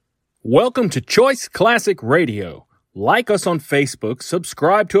Welcome to Choice Classic Radio. Like us on Facebook,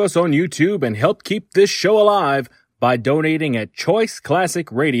 subscribe to us on YouTube, and help keep this show alive by donating at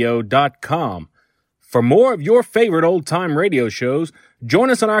choiceclassicradio.com. For more of your favorite old-time radio shows, join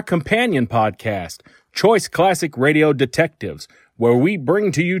us on our companion podcast, Choice Classic Radio Detectives, where we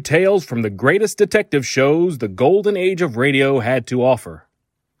bring to you tales from the greatest detective shows the golden age of radio had to offer.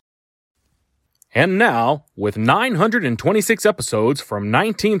 And now, with 926 episodes from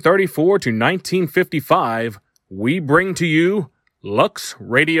 1934 to 1955, we bring to you Lux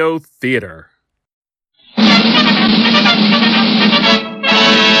Radio Theater.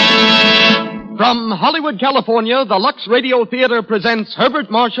 From Hollywood, California, the Lux Radio Theater presents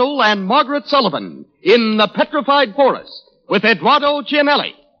Herbert Marshall and Margaret Sullivan in The Petrified Forest with Eduardo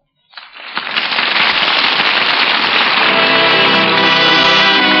Cianelli.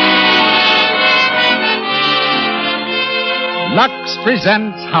 Lux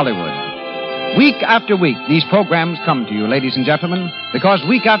presents Hollywood. Week after week, these programs come to you, ladies and gentlemen, because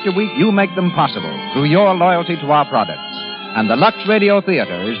week after week you make them possible through your loyalty to our products. And the Lux Radio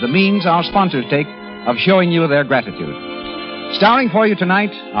Theater is the means our sponsors take of showing you their gratitude. Starring for you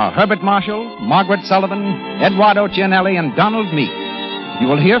tonight are Herbert Marshall, Margaret Sullivan, Eduardo Cianelli, and Donald Meek. You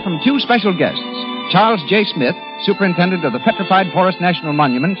will hear from two special guests, Charles J. Smith, Superintendent of the Petrified Forest National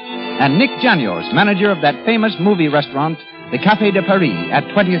Monument, and Nick Janios, manager of that famous movie restaurant, the Café de Paris at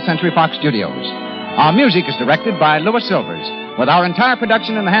 20th Century Fox Studios. Our music is directed by Louis Silvers, with our entire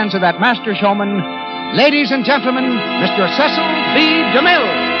production in the hands of that master showman, ladies and gentlemen, Mr. Cecil B.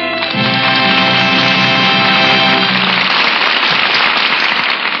 DeMille.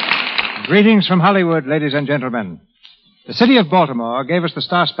 Greetings from Hollywood, ladies and gentlemen. The city of Baltimore gave us the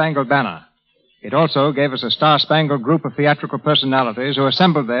Star-Spangled Banner. It also gave us a star-spangled group of theatrical personalities who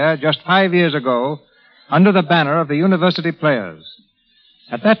assembled there just 5 years ago under the banner of the University Players.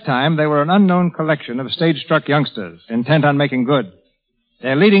 At that time, they were an unknown collection of stage-struck youngsters intent on making good.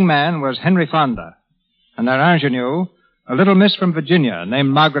 Their leading man was Henry Fonda, and their ingenue, a little miss from Virginia named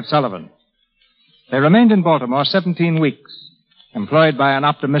Margaret Sullivan. They remained in Baltimore 17 weeks, employed by an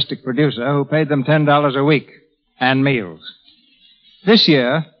optimistic producer who paid them $10 a week and meals. This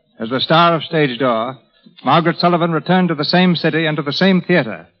year, as the star of Stage Door, Margaret Sullivan returned to the same city and to the same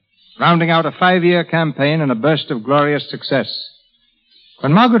theater, rounding out a 5-year campaign in a burst of glorious success.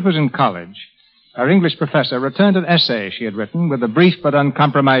 When Margaret was in college, her English professor returned an essay she had written with a brief but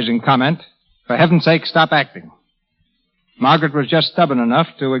uncompromising comment, "For heaven's sake, stop acting." Margaret was just stubborn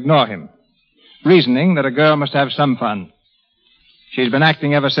enough to ignore him, reasoning that a girl must have some fun. She's been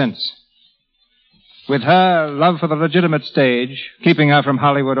acting ever since, with her love for the legitimate stage keeping her from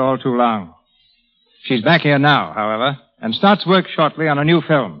Hollywood all too long. She's back here now, however, and starts work shortly on a new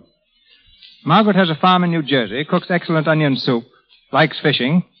film. Margaret has a farm in New Jersey, cooks excellent onion soup, likes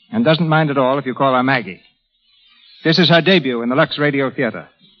fishing, and doesn't mind at all if you call her Maggie. This is her debut in the Lux Radio Theater,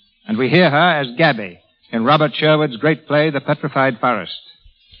 and we hear her as Gabby in Robert Sherwood's great play, The Petrified Forest.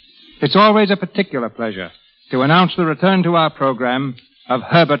 It's always a particular pleasure to announce the return to our program of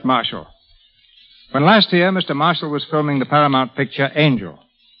Herbert Marshall. When last here, Mr. Marshall was filming the Paramount picture Angel.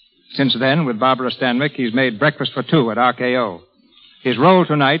 Since then, with Barbara Stanwyck, he's made Breakfast for Two at RKO. His role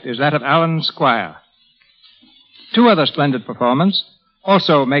tonight is that of Alan Squire. Two other splendid performers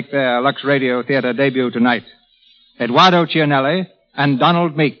also make their Lux Radio Theater debut tonight, Eduardo Cianelli and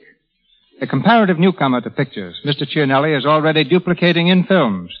Donald Meek. The comparative newcomer to pictures, Mr. Cianelli is already duplicating in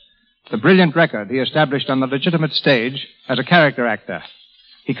films the brilliant record he established on the legitimate stage as a character actor.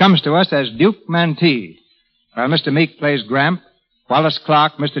 He comes to us as Duke Mantee, while Mr. Meek plays Gramp, Wallace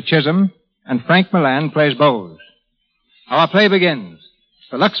Clark, Mr. Chisholm, and Frank Milan plays Bose. Our play begins.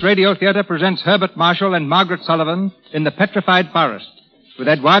 The Lux Radio Theater presents Herbert Marshall and Margaret Sullivan in The Petrified Forest with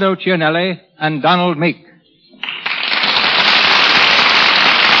Eduardo Cianelli and Donald Meek.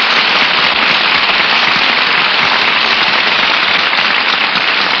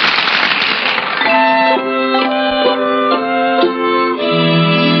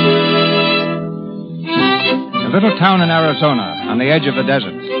 A little town in Arizona on the edge of the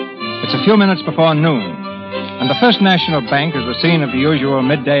desert. It's a few minutes before noon. And the First National Bank is the scene of the usual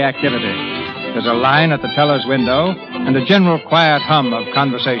midday activity. There's a line at the teller's window and a general quiet hum of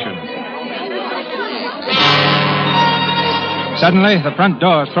conversation. Suddenly, the front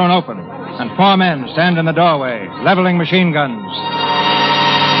door is thrown open, and 4 men stand in the doorway, leveling machine guns.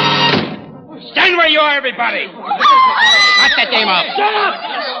 Stand where you are, everybody! Cut that game off. Shut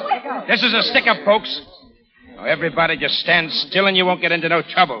up! This is a stick-up, folks. Now, everybody just stand still and you won't get into no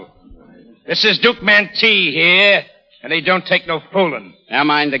trouble. This is Duke Mantee here, and he don't take no fooling. Now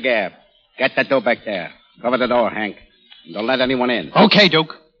mind the gap. Get that door back there. Cover the door, Hank. Don't let anyone in. Okay,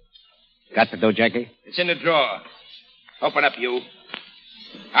 Duke. Got the dough, Jackie? It's in the drawer. Open up, you.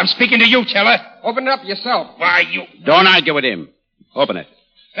 I'm speaking to you, Teller. Open it up yourself. Why, you... Don't argue with him. Open it.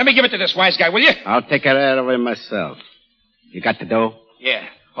 Let me give it to this wise guy, will you? I'll take care of him myself. You got the dough? Yeah.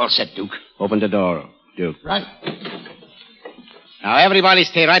 All set, Duke. Open the door, Duke. Right. Now, everybody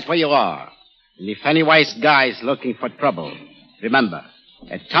stay right where you are. And if any wise guy's looking for trouble, remember,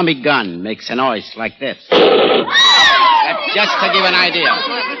 a Tommy gun makes a noise like this. That's just to give an idea.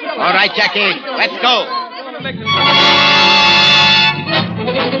 All right, Jackie, let's go.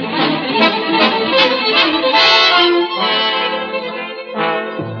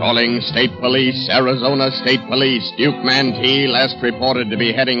 Calling State Police, Arizona State Police. Duke Mantee last reported to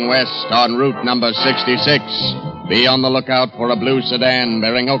be heading west on route number 66. Be on the lookout for a blue sedan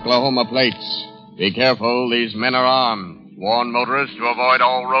bearing Oklahoma plates. Be careful, these men are armed. Warn motorists to avoid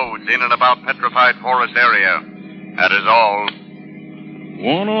all roads in and about Petrified Forest area. That is all.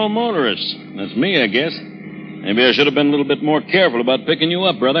 Warn all motorists. That's me, I guess. Maybe I should have been a little bit more careful about picking you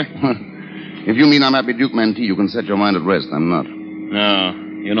up, brother. If you mean I'm Happy Duke Mantee, you can set your mind at rest. I'm not. No,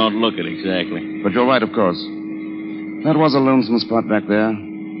 you don't look it exactly. But you're right, of course. That was a lonesome spot back there.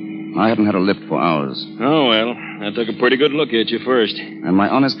 I hadn't had a lift for hours. Oh, well, I took a pretty good look at you first. And my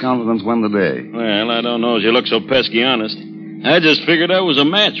honest confidence won the day. Well, I don't know as you look so pesky honest. I just figured I was a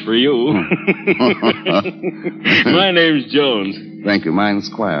match for you. My name's Jones. Thank you. Mine's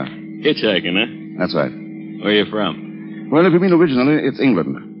Squire. Hitchhiking, huh? That's right. Where you from? Well, if you mean originally, it's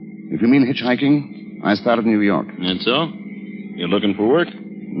England. If you mean hitchhiking, I started in New York. That's all? You looking for work?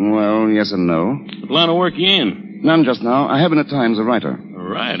 Well, yes and no. What line of work you in? None just now. I have been at times a writer. A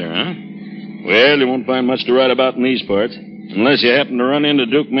writer, huh? Well, you won't find much to write about in these parts. Unless you happen to run into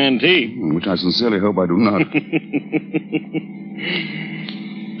Duke Mantee. Which I sincerely hope I do not.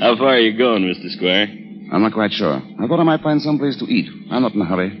 How far are you going, Mr. Squire? I'm not quite sure. I thought I might find some place to eat. I'm not in a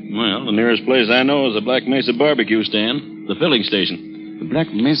hurry. Well, the nearest place I know is the Black Mesa barbecue stand, the filling station. The Black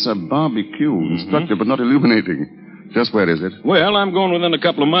Mesa barbecue. Instructive but not illuminating. Just where is it? Well, I'm going within a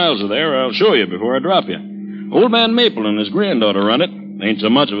couple of miles of there. I'll show you before I drop you. Old man Maple and his granddaughter run it. Ain't so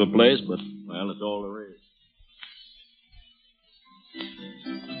much of a place, but, well, it's all there is.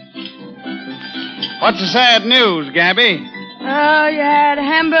 What's the sad news, Gabby? Oh, you had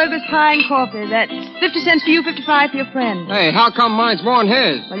hamburgers, pie, and coffee. That's 50 cents for you, 55 for your friend. Hey, how come mine's more than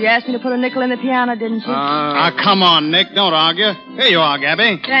his? Well, you asked me to put a nickel in the piano, didn't you? Come on, Nick. Don't argue. Here you are,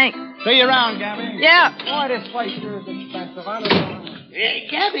 Gabby. Thanks. See you around, Gabby. Yeah. Boy, this place sure is expensive. I don't know. Hey,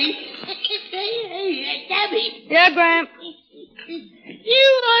 Gabby. Hey, Gabby. Yeah, Gramp.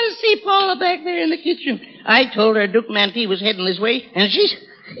 You ought to see Paula back there in the kitchen. I told her Duke Mantee was heading this way, and she's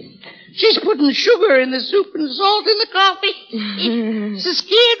putting sugar in the soup and salt in the coffee. She's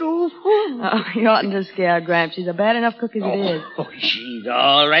scared. Oh, you oughtn't to scare Gramp. She's a bad enough cook as it is. Oh, she's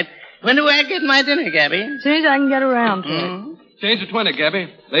all right. When do I get my dinner, Gabby? As soon as I can get around to it. Change to 20,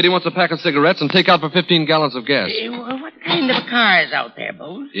 Gabby. Lady wants a pack of cigarettes and take out for 15 gallons of gas. What kind of a car is out there,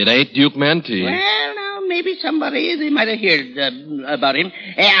 Bo? It ain't Duke Mantee. Well, now, maybe somebody, they might have heard about him.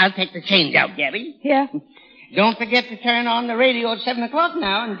 I'll take the change out, Gabby. Yeah. Don't forget to turn on the radio at 7 o'clock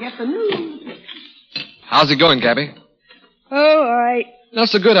now and get the news. How's it going, Gabby? Oh, all right. Not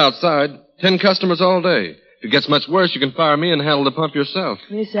so good outside. 10 customers all day. If it gets much worse, you can fire me and handle the pump yourself.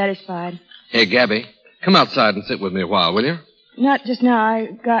 We're satisfied. Hey, Gabby, come outside and sit with me a while, will you? Not just now.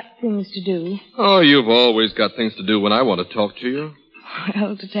 I've got things to do. Oh, you've always got things to do when I want to talk to you.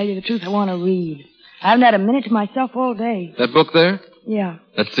 Well, to tell you the truth, I want to read. I haven't had a minute to myself all day. That book there? Yeah.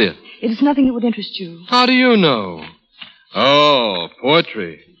 That's it. It is nothing that would interest you. How do you know? Oh,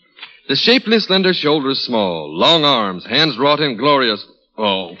 poetry. The shapely, slender shoulders small, long arms, hands wrought in glorious...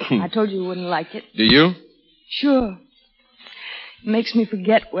 Oh. I told you wouldn't like it. Do you? Sure. It makes me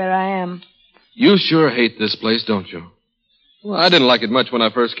forget where I am. You sure hate this place, don't you? Well, I didn't like it much when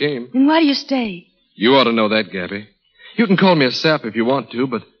I first came. Then why do you stay? You ought to know that, Gabby. You can call me a sap if you want to,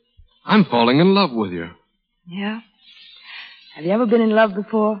 but I'm falling in love with you. Yeah? Have you ever been in love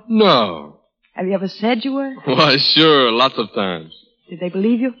before? No. Have you ever said you were? Why, sure, lots of times. Did they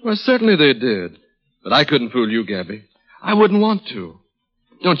believe you? Well, certainly they did. But I couldn't fool you, Gabby. I wouldn't want to.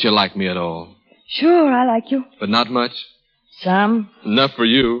 Don't you like me at all? Sure, I like you. But not much? Some. Enough for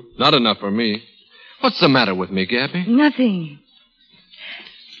you, not enough for me. What's the matter with me, Gabby? Nothing.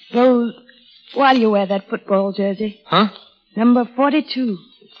 Rose, why do you wear that football jersey? Huh? Number 42.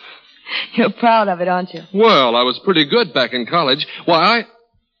 You're proud of it, aren't you? Well, I was pretty good back in college. Why,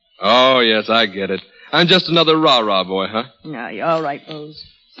 Oh, yes, I get it. I'm just another rah-rah boy, huh? No, you're all right, Rose.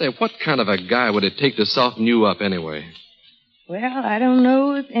 Say, what kind of a guy would it take to soften you up anyway? Well, I don't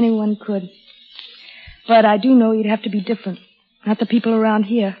know if anyone could. But I do know you'd have to be different. Not the people around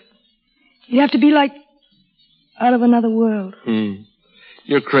here. You'd have to be like out of another world.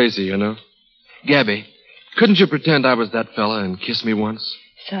 You're crazy, you know. Gabby, couldn't you pretend I was that fella and kiss me once?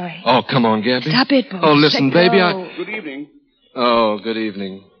 Sorry. Oh, come on, Gabby. Stop it, Bo. Oh, listen, baby, Good evening. Oh, good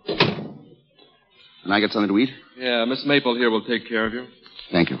evening. Can I get something to eat? Yeah, Miss Maple here will take care of you.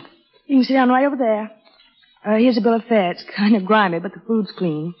 Thank you. You can sit down right over there. Here's a bill of fare. It's kind of grimy, but the food's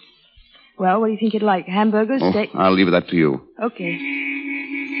clean. Well, what do you think you'd like? Hamburgers, steak? I'll leave that to you.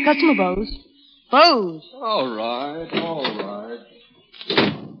 Okay. Customer Bose. Bose! All right.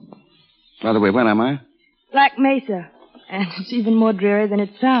 By the way, where am I? Black Mesa. And it's even more dreary than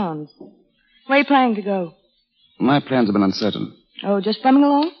it sounds. Where are you planning to go? My plans have been uncertain. Oh, just bumming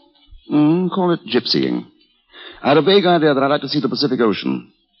along? Call it gypsying. I had a vague idea that I'd like to see the Pacific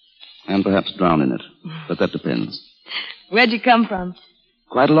Ocean. And perhaps drown in it. But that depends. Where'd you come from?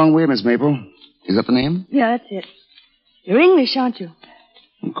 Quite a long way, Miss Maple. Is that the name? Yeah, that's it. You're English, aren't you?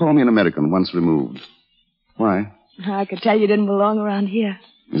 Call me an American, once removed. Why? I could tell you didn't belong around here.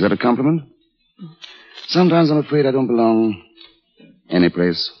 Is that a compliment? Sometimes I'm afraid I don't belong any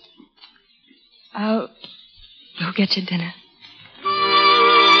place. I'll go get you dinner.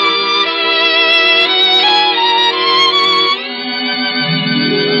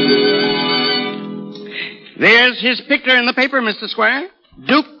 There's his picture in the paper, Mr. Squire.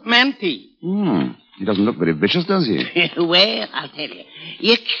 Duke Mantee. He doesn't look very vicious, does he? Well, I'll tell you.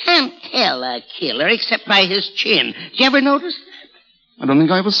 You can't tell a killer except by his chin. Did you ever notice that? I don't think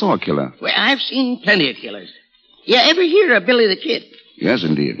I ever saw a killer. Well, I've seen plenty of killers. You ever hear of Billy the Kid? Yes,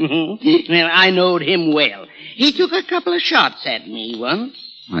 indeed. Well, I knowed him well. He took a couple of shots at me once.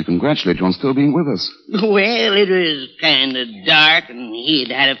 I congratulate you on still being with us. Well, it was kind of dark, and he'd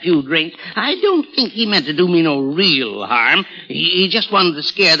had a few drinks. I don't think he meant to do me no real harm. He just wanted to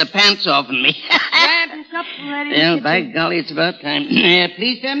scare the pants off of me. Grab this up and ready. Well, by golly, it's about time.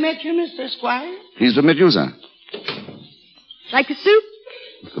 Pleased to meet you, Mr. Squire. Pleased to meet you, sir. Like the soup?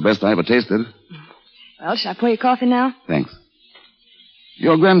 It's the best I ever tasted. Well, shall I pour your coffee now? Thanks.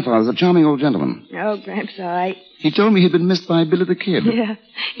 Your grandfather's a charming old gentleman. Oh, Gramps, all right. He told me he'd been missed by Billy the Kid. Yeah,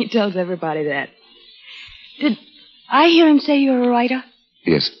 he tells everybody that. Did I hear him say you're a writer?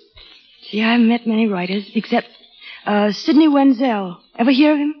 Yes. See, I haven't met many writers, except Sidney Wenzel. Ever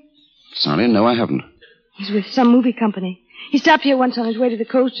hear of him? Sorry, no, I haven't. He's with some movie company. He stopped here once on his way to the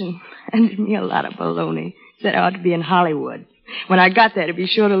coast and handed me a lot of baloney. Said I ought to be in Hollywood. When I got there, to be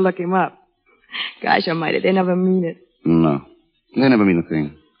sure to look him up. Gosh almighty, they never mean it. No, they never mean a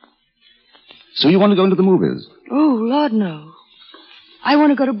thing. So you want to go into the movies? Oh, Lord, no. I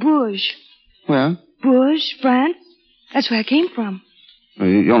want to go to Bourges. Where? Bourges, France. That's where I came from.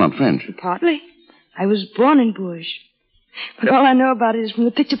 You're not French. Partly. I was born in Bourges. But all I know about it is from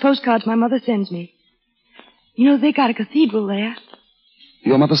the picture postcards my mother sends me. You know, they got a cathedral there.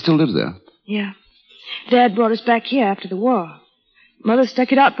 Your mother still lives there? Yeah. Dad brought us back here after the war. Mother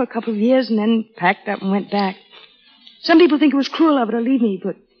stuck it out for a couple of years and then packed up and went back. Some people think it was cruel of her to leave me,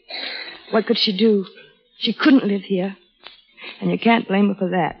 but what could she do? She couldn't live here. And you can't blame her for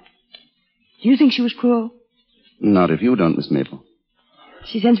that. Do you think she was cruel? Not if you don't, Miss Maple.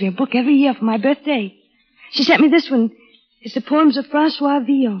 She sends me a book every year for my birthday. She sent me this one. It's the poems of Francois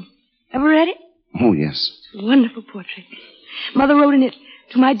Villon. Ever read it? Oh, yes. It's a wonderful portrait. Mother wrote in it,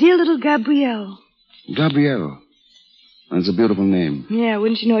 "To my dear little Gabrielle." Gabrielle. That's a beautiful name. Yeah,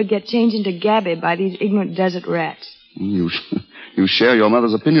 wouldn't you know it'd get changed into Gabby by these ignorant desert rats? You share your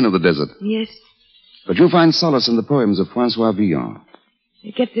mother's opinion of the desert. Yes. But you find solace in the poems of Francois Villon.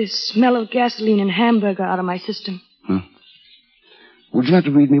 They get this smell of gasoline and hamburger out of my system. Huh? Would you like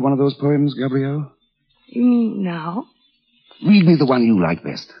to read me one of those poems, Gabrielle? You mean now? Read me the one you like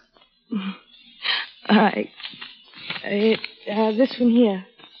best. All right. This one here.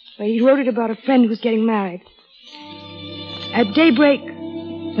 He wrote it about a friend who was getting married. At daybreak,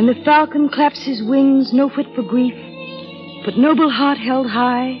 when the falcon claps his wings, no fit for grief, but noble heart held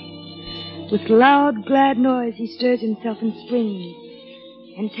high, with loud, glad noise he stirs himself and springs,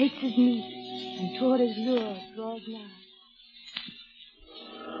 and takes his meat, and toward his lure draws nigh.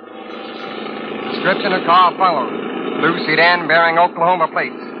 Description of car follows. Blue sedan bearing Oklahoma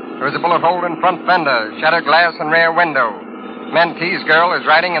plates. There is a bullet hole in front fender, shattered glass and rear window. Mantee's girl is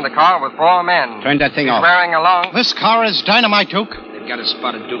riding in the car with 4 men. Turn that thing off. Wearing a long... This car is dynamite, Duke. They've got us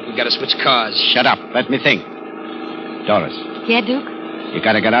spotted, Duke. We've got to switch cars. Shut up. Let me think. Doris. Yeah, Duke? You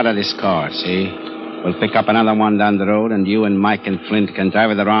got to get out of this car, see? We'll pick up another one down the road, and you and Mike and Flint can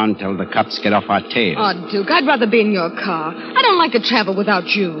drive it around till the cops get off our tails. Oh, Duke, I'd rather be in your car. I don't like to travel without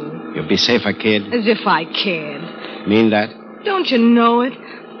you. You'll be safer, kid. As if I cared. Mean that? Don't you know it?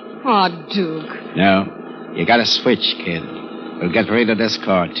 Oh, Duke. No. You got to switch, kid. We'll get rid of this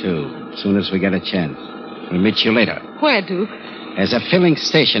car, too, as soon as we get a chance. We'll meet you later. Where, Duke? There's a filling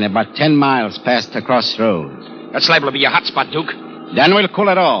station about 10 miles past the crossroads. That's liable to be your hot spot, Duke. Then we'll cool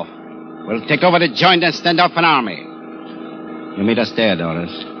it off. We'll take over the joint and stand up an army. You meet us there,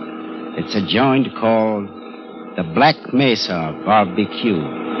 Doris. It's a joint called the Black Mesa Barbecue.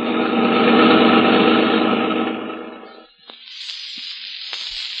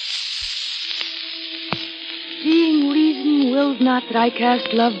 Seeing reason wills not that I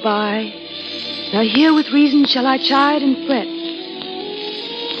cast love by, now here with reason shall I chide and fret.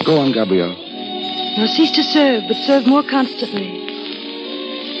 Go on, Gabriel. Nor cease to serve, but serve more constantly.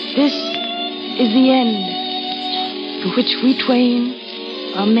 This is the end for which we twain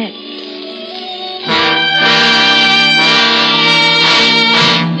are met.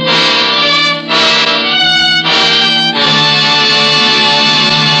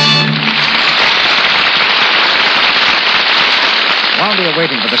 While we are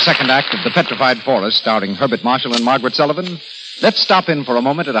waiting for the second act of The Petrified Forest, starring Herbert Marshall and Margaret Sullivan, let's stop in for a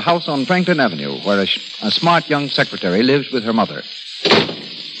moment at a house on Franklin Avenue where a smart young secretary lives with her mother.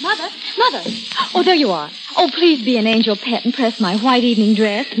 Mother! Oh, there you are. Oh, please be an angel pet and press my white evening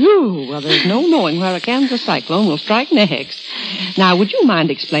dress. Ooh, well, there's no knowing where a Kansas cyclone will strike next. Now, would you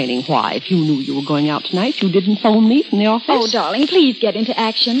mind explaining why, if you knew you were going out tonight, you didn't phone me from the office? Oh, darling, please get into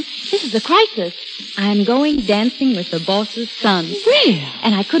action. This is a crisis. I'm going dancing with the boss's son. Well.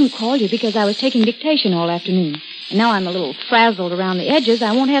 And I couldn't call you because I was taking dictation all afternoon. And now I'm a little frazzled around the edges.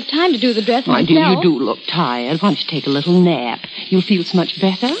 I won't have time to do the dress My myself. dear, you do look tired. Why don't you take a little nap? You'll feel so much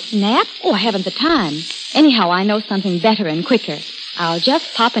better. Nap? Oh, I haven't the time. Anyhow, I know something better and quicker. I'll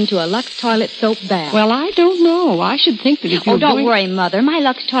just pop into a Lux toilet soap bath. Well, I don't know. I should think that if you Oh, don't worry, Mother. My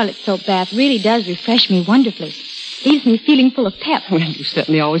Lux toilet soap bath really does refresh me wonderfully. Leaves me feeling full of pep. Well, you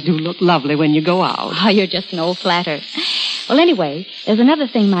certainly always do look lovely when you go out. Oh, you're just an old flatter. Well, anyway, there's another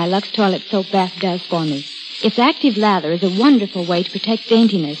thing my Lux toilet soap bath does for me. Its active lather is a wonderful way to protect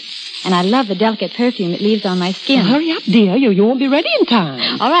daintiness. And I love the delicate perfume it leaves on my skin. Well, hurry up, dear. You won't be ready in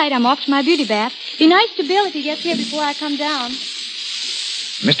time. All right, I'm off to my beauty bath. Be nice to Bill if he gets here before I come down.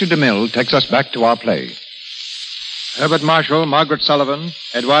 Mr. DeMille takes us back to our play. Herbert Marshall, Margaret Sullivan,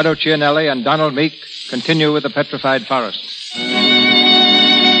 Eduardo Cianelli, and Donald Meek continue with The Petrified Forest.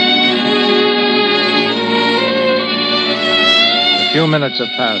 A few minutes have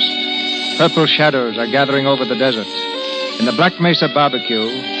passed. Purple shadows are gathering over the desert. In the Black Mesa barbecue,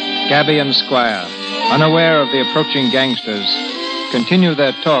 Gabby and Squire, unaware of the approaching gangsters, continue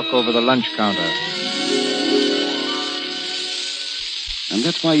their talk over the lunch counter. And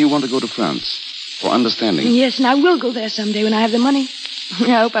that's why you want to go to France, for understanding. Yes, and I will go there someday when I have the money.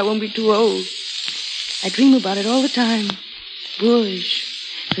 I hope I won't be too old. I dream about it all the time. Bourges.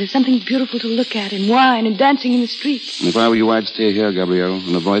 There's something beautiful to look at, and wine, and dancing in the streets. If I were you, I'd stay here, Gabrielle,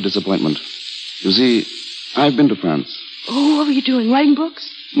 and avoid disappointment. You see, I've been to France. Oh, what were you doing? Writing books?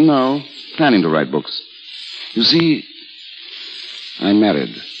 No, planning to write books. You see, I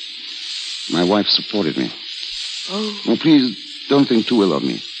married. My wife supported me. Oh. Well, please don't think too ill of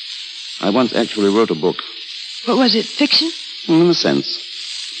me. I once actually wrote a book. What was it, fiction? In a sense.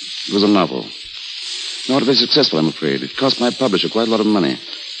 It was a novel. Not very successful, I'm afraid. It cost my publisher quite a lot of money.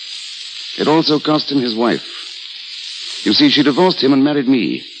 It also cost him his wife. You see, she divorced him and married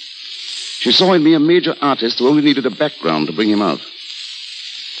me. She saw in me a major artist who only needed a background to bring him out.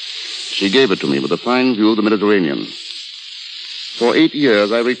 She gave it to me with a fine view of the Mediterranean. For 8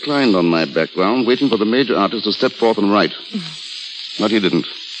 years, I reclined on my background, waiting for the major artist to step forth and write. But he didn't.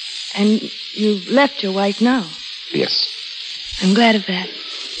 And you've left your wife now? Yes. I'm glad of that.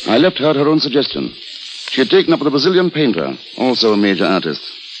 I left her at her own suggestion. She had taken up with a Brazilian painter, also a major artist.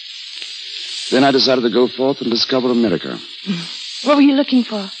 Then I decided to go forth and discover America. What were you looking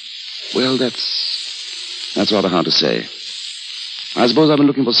for? Well, that's rather hard to say. I suppose I've been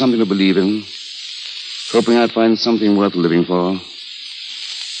looking for something to believe in, hoping I'd find something worth living for,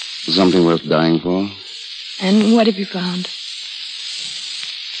 something worth dying for. And what have you found?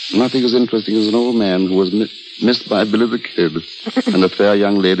 Nothing as interesting as an old man who was missed by Billy the Kid and a fair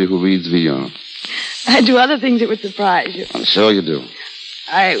young lady who reads Villon. I do other things that would surprise you. I'm sure you do.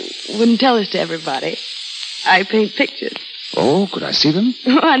 I wouldn't tell this to everybody. I paint pictures. Oh, could I see them?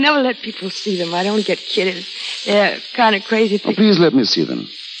 I never let people see them. I don't get kidded. They're kind of crazy Oh, pictures. please let me see them.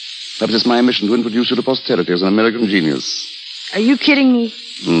 Perhaps it's my mission to introduce you to posterity as an American genius. Are you kidding me?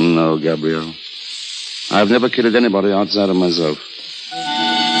 No, Gabrielle. I've never kidded anybody outside of myself.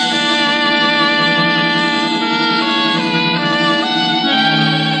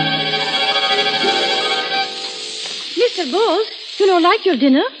 Mr. Bowles, you don't like your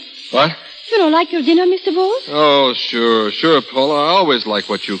dinner? What? You don't like your dinner, Mr. Bowles? Oh, sure, Paula. I always like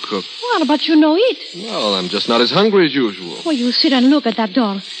what you cook. Well, but you no eat. Well, I'm just not as hungry as usual. Well, you sit and look at that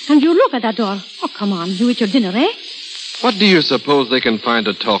door. And you look at that door. Oh, come on. You eat your dinner, eh? What do you suppose they can find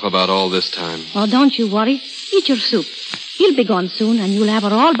to talk about all this time? Oh, don't you worry. Eat your soup. He'll be gone soon, and you'll have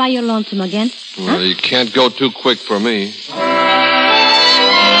her all by your lonesome again. Well, you can't go too quick for me.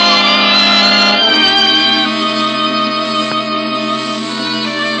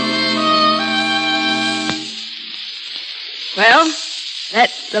 Well,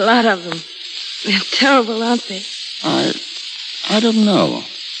 that's the lot of them. They're terrible, aren't they? I don't know.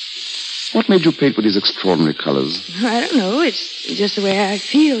 What made you paint with these extraordinary colors? I don't know. It's just the way I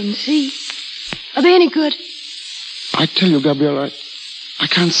feel and see. Are they any good? I tell you, Gabrielle, I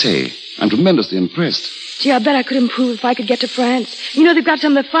can't say. I'm tremendously impressed. Gee, I bet I could improve if I could get to France. You know, they've got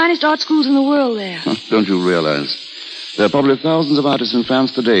some of the finest art schools in the world there. Don't you realize? There are probably thousands of artists in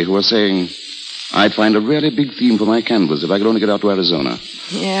France today who are saying, I'd find a really big theme for my canvas if I could only get out to Arizona.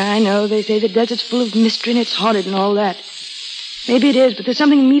 Yeah, I know. They say the desert's full of mystery and it's haunted and all that. Maybe it is, but there's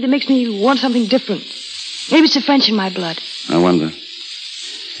something in me that makes me want something different. Maybe it's the French in my blood. I wonder.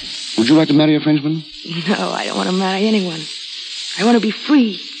 Would you like to marry a Frenchman? No, I don't want to marry anyone. I want to be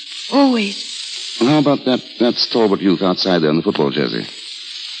free. Always. Well, how about that stalwart youth outside there in the football jersey?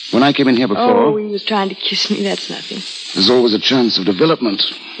 When I came in here before... Oh, he was trying to kiss me. That's nothing. There's always a chance of development.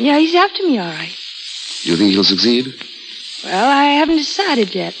 Yeah, he's after me, all right. You think he'll succeed? Well, I haven't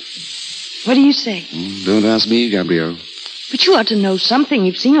decided yet. What do you say? Don't ask me, Gabrielle. But you ought to know something.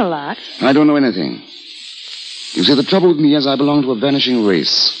 You've seen a lot. I don't know anything. You see, the trouble with me is I belong to a vanishing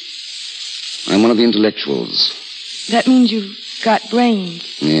race. I'm one of the intellectuals. That means you've got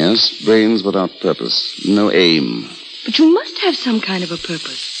brains. Yes, brains without purpose. No aim. But you must have some kind of a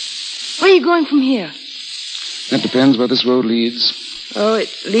purpose. Where are you going from here? That depends where this road leads. Oh, it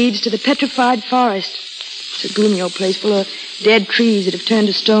leads to the petrified forest. It's a gloomy old place full of dead trees that have turned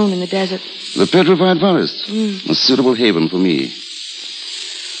to stone in the desert. The petrified forest? A suitable haven for me.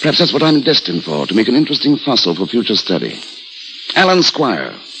 Perhaps that's what I'm destined for, to make an interesting fossil for future study. Alan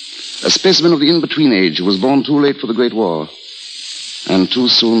Squire, a specimen of the in-between age who was born too late for the Great War and too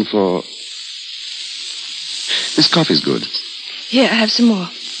soon for... This coffee's good. Here, have some more.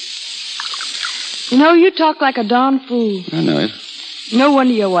 You know, you talk like a darn fool. I know it. No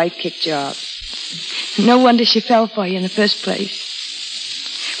wonder your wife kicked you out. No wonder she fell for you in the first place.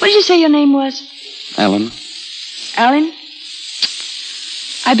 What did you say your name was? Alan. Alan?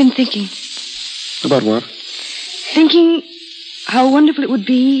 I've been thinking. About what? Thinking how wonderful it would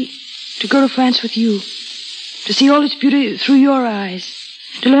be to go to France with you. To see all its beauty through your eyes.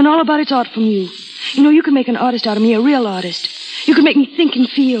 To learn all about its art from you. You know, you could make an artist out of me, a real artist. You could make me think and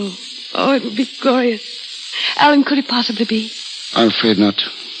feel. Oh, it would be glorious. Alan, could it possibly be? I'm afraid not.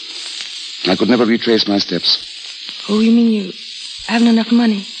 I could never retrace my steps. Oh, you mean you haven't enough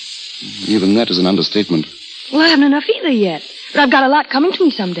money? Even that is an understatement. Well, I haven't enough either yet. But I've got a lot coming to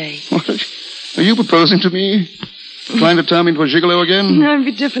me someday. What? Are you proposing to me? Trying to turn me into a gigolo again? No, it'll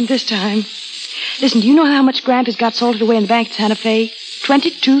be different this time. Listen, do you know how much Grant has got salted away in the bank at Santa Fe?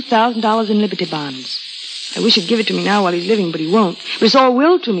 $22,000 in Liberty bonds. I wish he'd give it to me now while he's living, but he won't. But it's all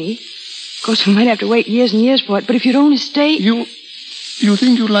willed to me. Of course, we might have to wait years and years for it, but if you'd only stay... You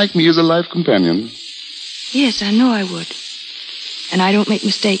think you like me as a life companion? Yes, I know I would. And I don't make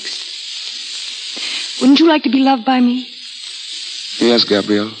mistakes. Wouldn't you like to be loved by me? Yes,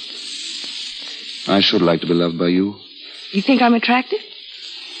 Gabrielle. I should like to be loved by you. You think I'm attractive?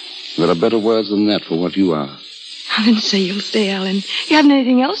 There are better words than that for what you are. I didn't say you'll stay, Alan. You haven't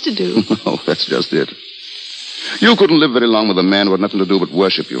anything else to do. Oh, that's just it. You couldn't live very long with a man who had nothing to do but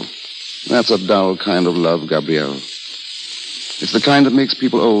worship you. That's a dull kind of love, Gabrielle. It's the kind that makes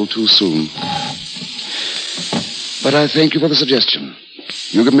people old too soon. But I thank you for the suggestion.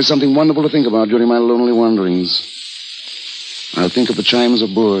 You give me something wonderful to think about during my lonely wanderings. I'll think of the chimes of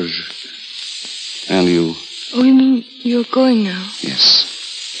Bourges. And you. Oh, you mean you're going now? Yes.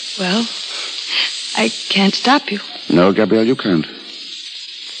 Well, I can't stop you. No, Gabrielle, you can't.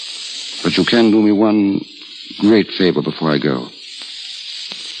 But you can do me one great favor before I go.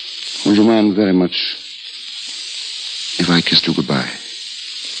 Would you mind very much if I kissed you goodbye?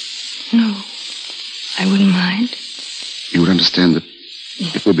 No, I wouldn't mind. You would understand that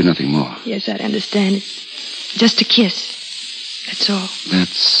it would be nothing more. Yes, I'd understand. It's just a kiss. That's all.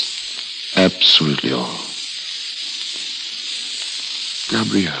 That's absolutely all.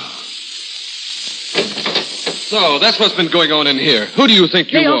 Gabrielle. So, that's what's been going on in here. Who do you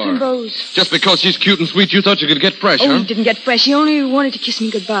think you Leon are? Bose. Just because she's cute and sweet, you thought you could get fresh, Oh, huh? he didn't get fresh. He only wanted to kiss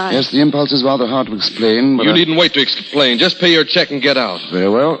me goodbye. Yes, the impulse is rather hard to explain, but... You needn't wait to explain. Just pay your check and get out. Very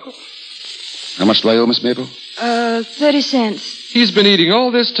well. How much do I owe, Miss Maple? 30 cents. He's been eating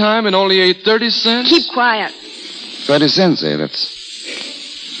all this time and only ate 30 cents? Keep quiet. 30 cents, eh?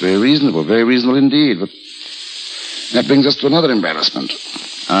 That's very reasonable indeed. But that brings us to another embarrassment.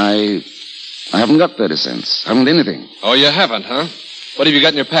 I haven't got 30 cents. I haven't anything. Oh, you haven't, huh? What have you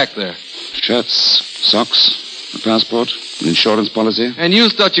got in your pack there? Shirts, socks, a passport, an insurance policy. And you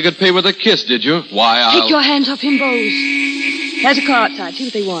thought you could pay with a kiss, did you? Why, I'll... Take your hands off him, Bose. There's a car outside. See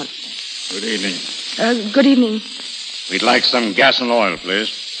what they want. Good evening. Good evening. We'd like some gas and oil,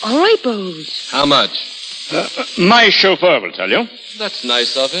 please. All right, Bose. How much? My chauffeur will tell you. That's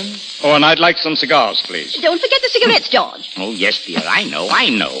nice of him. Oh, and I'd like some cigars, please. Don't forget the cigarettes, George. Oh, yes, dear. I know.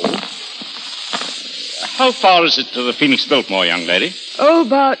 How far is it to the Phoenix Biltmore, young lady? Oh,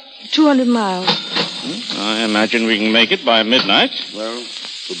 about 200 miles. I imagine we can make it by midnight. Well,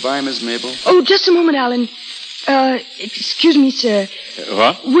 goodbye, Miss Maple. Oh, just a moment, Alan. Excuse me, sir.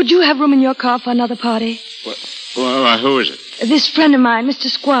 What? Would you have room in your car for another party? Well, who is it? This friend of mine, Mr.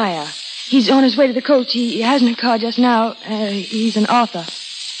 Squire. He's on his way to the coast. He hasn't a car just now. He's an author.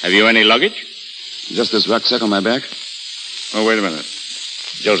 Have you any luggage? Just this rucksack on my back. Oh, wait a minute.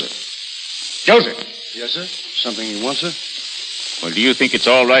 Joseph. Joseph! Yes, sir? Something you want, sir? Well, do you think it's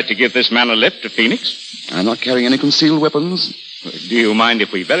all right to give this man a lift to Phoenix? I'm not carrying any concealed weapons. Do you mind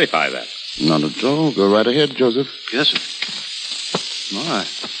if we verify that? Not at all. Go right ahead, Joseph. Yes, sir. All right.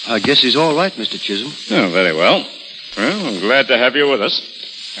 I guess he's all right, Mr. Chisholm. Oh, very well. Well, I'm glad to have you with us.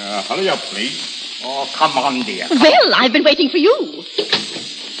 Hurry up, please. Oh, come on, dear. Well, I've been waiting for you.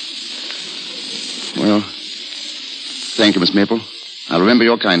 Well, thank you, Miss Maple. I'll remember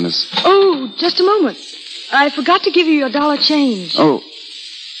your kindness. Oh, just a moment. I forgot to give you your dollar change. Oh,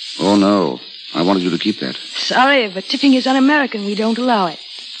 no. I wanted you to keep that. Sorry, but tipping is un-American. We don't allow it.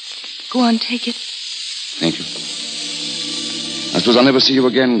 Go on, take it. Thank you. I suppose I'll never see you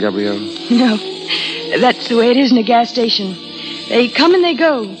again, Gabrielle. No, that's the way it is in a gas station. They come and they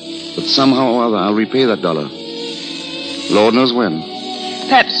go. But somehow or other, I'll repay that dollar. Lord knows when.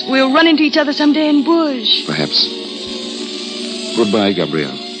 Perhaps we'll run into each other someday in Bush. Perhaps. Goodbye,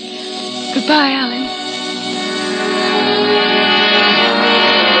 Gabrielle. Goodbye, Alan.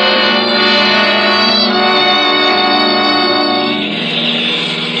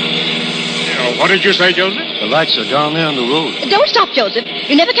 What did you say, Joseph? The lights are down there on the road. Don't stop, Joseph.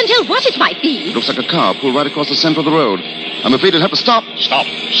 You never can tell what it might be. It looks like a car pulled right across the center of the road. I'm afraid it'll have to stop. Stop.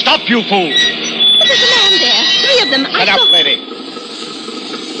 Stop, you fool. But there's a man there. 3 of them. Shut up, lady.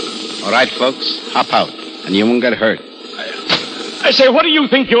 All right, folks. Hop out, and you won't get hurt. I say, what do you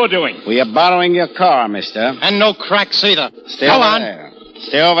think you're doing? We are borrowing your car, mister. And no cracks either. Stay over there.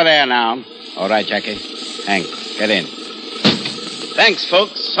 Stay over there now. All right, Jackie. Hank, get in. Thanks,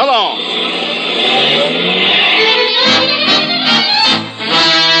 folks. So long.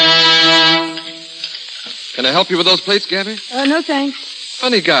 Can I help you with those plates, Gabby? No, thanks.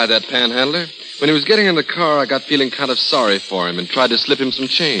 Funny guy, that panhandler. When he was getting in the car, I got feeling kind of sorry for him and tried to slip him some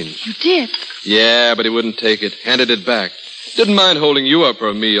change. You did? Yeah, but he wouldn't take it. Handed it back. Didn't mind holding you up for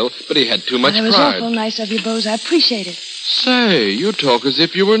a meal, but he had too much That was pride. awful nice of you, Bose. I appreciate it. Say, you talk as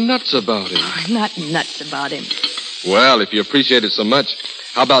if you were nuts about him. I'm not nuts about him. Well, if you appreciate it so much,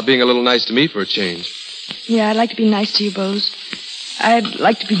 how about being a little nice to me for a change? Yeah, I'd like to be nice to you, Bose. I'd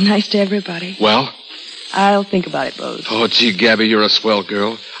like to be nice to everybody. Well? I'll think about it, Bose. Oh, gee, Gabby, you're a swell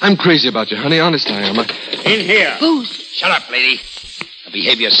girl. I'm crazy about you, honey. Honest, I am. In here. Bose. Shut up, lady. Now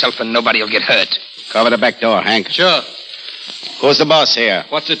behave yourself and nobody will get hurt. Cover the back door, Hank. Sure. Who's the boss here?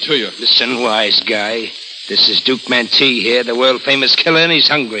 What's it to you? Listen, wise guy. This is Duke Mantee here, the world-famous killer, and he's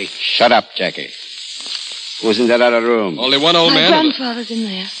hungry. Shut up, Jackie. Who's in that other room? Only one old My man. grandfather's in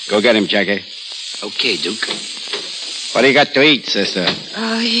there. Go get him, Jackie. Okay, Duke. What do you got to eat, sister?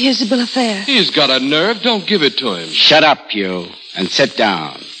 Here's the bill of fare. He's got a nerve. Don't give it to him. Shut up, you, and sit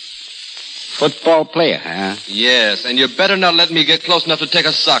down. Football player, huh? Yes, and you better not let me get close enough to take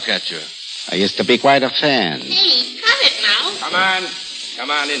a sock at you. I used to be quite a fan. Hey, cut it now.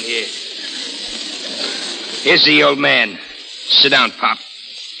 Come on in here. Here's the old man. Sit down, Pop.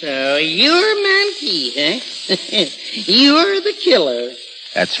 So you're Mantee, eh? You're the killer.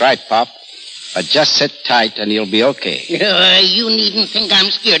 That's right, Pop. But just sit tight and you'll be okay. You needn't think I'm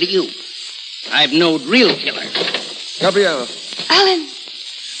scared of you. I've knowed real killers. Gabrielle. Alan,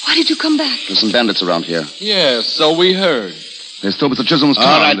 why did you come back? There's some bandits around here. Yes, so we heard. They stole Mr. Chisholm's car.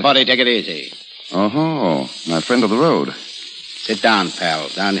 All right, buddy, take it easy. Oh, my friend of the road. Sit down, pal,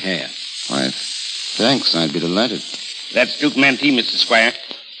 down here. Why, thanks. I'd be delighted. That's Duke Mantee, Mr. Squire.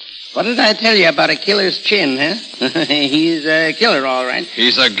 What did I tell you about a killer's chin, huh? He's a killer, all right.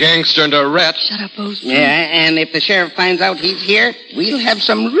 He's a gangster and a rat. Shut up, Bozeman. Yeah, and if the sheriff finds out he's here, we'll have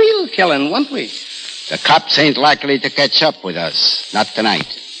some real killing, won't we? The cops ain't likely to catch up with us. Not tonight.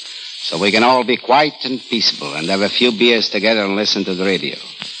 So we can all be quiet and peaceable and have a few beers together and listen to the radio.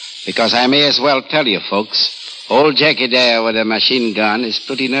 Because I may as well tell you, folks, old Jackie there with a machine gun is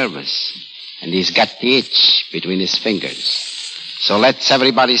pretty nervous. And he's got the itch between his fingers. So let's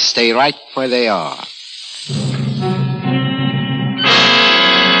everybody stay right where they are.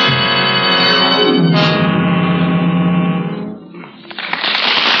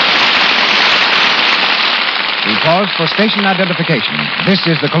 We pause for station identification. This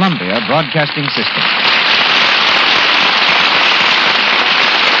is the Columbia Broadcasting System.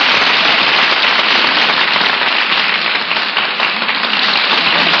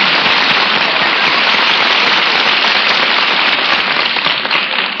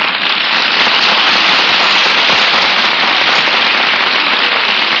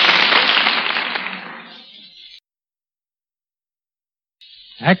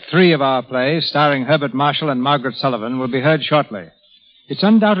 Act 3 of our play, starring Herbert Marshall and Margaret Sullivan, will be heard shortly. It's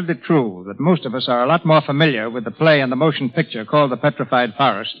undoubtedly true that most of us are a lot more familiar with the play and the motion picture called The Petrified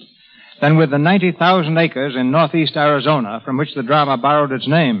Forest than with the 90,000 acres in northeast Arizona from which the drama borrowed its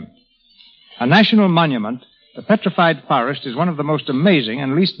name. A national monument, the Petrified Forest is one of the most amazing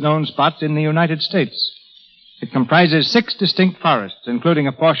and least known spots in the United States. It comprises 6 distinct forests, including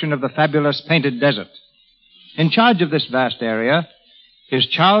a portion of the fabulous Painted Desert. In charge of this vast area is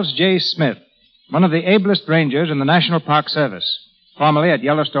Charles J. Smith, one of the ablest rangers in the National Park Service. Formerly at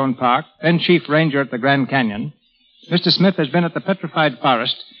Yellowstone Park, then chief ranger at the Grand Canyon, Mr. Smith has been at the Petrified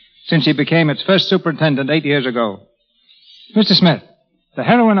Forest since he became its first superintendent 8 years ago. Mr. Smith, the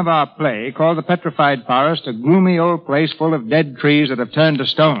heroine of our play called the Petrified Forest a gloomy old place full of dead trees that have turned to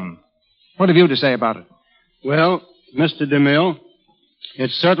stone. What have you to say about it? Well, Mr. DeMille,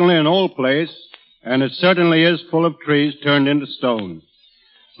 it's certainly an old place, and it certainly is full of trees turned into stone.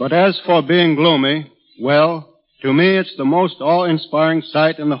 But as for being gloomy, well, to me it's the most awe-inspiring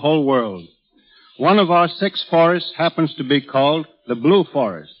sight in the whole world. One of our 6 forests happens to be called the Blue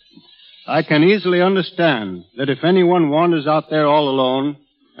Forest. I can easily understand that if anyone wanders out there all alone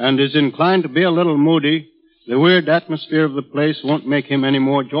and is inclined to be a little moody, the weird atmosphere of the place won't make him any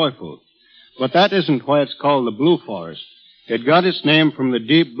more joyful. But that isn't why it's called the Blue Forest. It got its name from the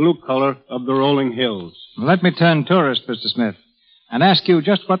deep blue color of the rolling hills. Let me turn tourist, Mr. Smith, and ask you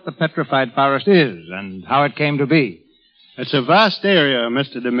just what the Petrified Forest is and how it came to be. It's a vast area,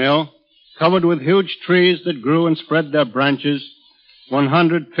 Mr. DeMille, covered with huge trees that grew and spread their branches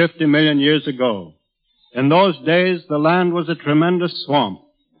 150 million years ago. In those days, the land was a tremendous swamp.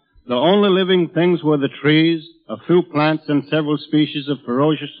 The only living things were the trees, a few plants, and several species of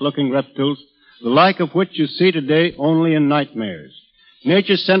ferocious-looking reptiles, the like of which you see today only in nightmares.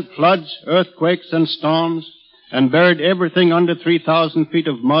 Nature sent floods, earthquakes, and storms, and buried everything under 3,000 feet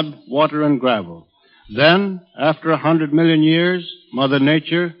of mud, water, and gravel. Then, after 100 million years, Mother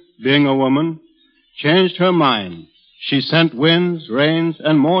Nature, being a woman, changed her mind. She sent winds, rains,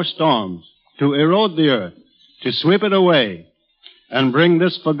 and more storms to erode the earth, to sweep it away, and bring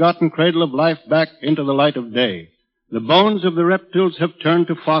this forgotten cradle of life back into the light of day. The bones of the reptiles have turned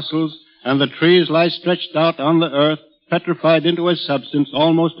to fossils, and the trees lie stretched out on the earth, petrified into a substance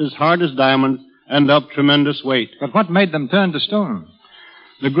almost as hard as diamonds and of tremendous weight. But what made them turn to stone?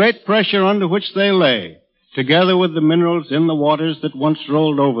 The great pressure under which they lay, together with the minerals in the waters that once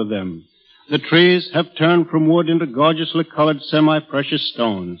rolled over them. The trees have turned from wood into gorgeously colored semi-precious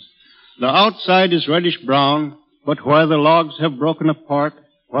stones. The outside is reddish-brown, but where the logs have broken apart,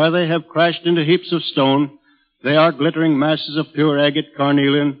 where they have crashed into heaps of stone, they are glittering masses of pure agate,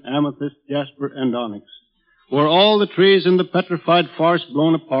 carnelian, amethyst, jasper, and onyx. Were all the trees in the Petrified Forest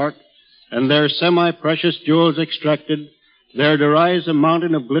blown apart, and their semi-precious jewels extracted, there'd arise a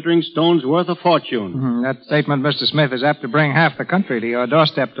mountain of glittering stones worth a fortune. That statement, Mr. Smith, is apt to bring half the country to your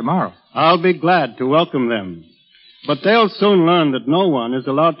doorstep tomorrow. I'll be glad to welcome them. But they'll soon learn that no one is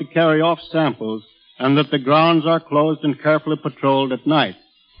allowed to carry off samples and that the grounds are closed and carefully patrolled at night.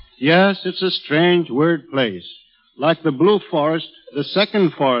 Yes, it's a strange, weird place. Like the Blue Forest, the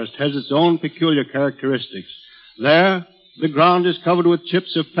second forest has its own peculiar characteristics. There, the ground is covered with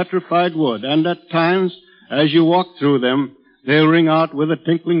chips of petrified wood, and at times, as you walk through them, they'll ring out with a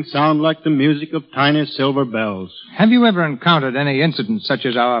tinkling sound like the music of tiny silver bells. Have you ever encountered any incident such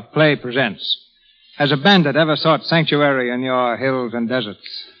as our play presents? Has a bandit ever sought sanctuary in your hills and deserts?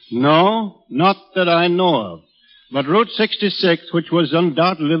 No, not that I know of. But Route 66, which was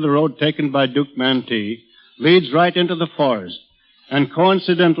undoubtedly the road taken by Duke Mantee, leads right into the forest. And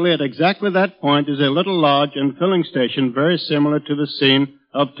coincidentally, at exactly that point is a little lodge and filling station very similar to the scene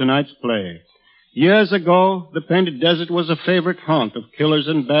of tonight's play. Years ago, the Painted Desert was a favorite haunt of killers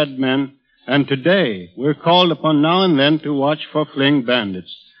and bad men, and today we're called upon now and then to watch for fleeing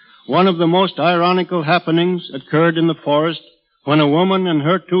bandits. One of the most ironical happenings occurred in the forest when a woman and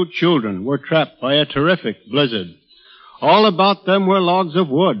her 2 children were trapped by a terrific blizzard. All about them were logs of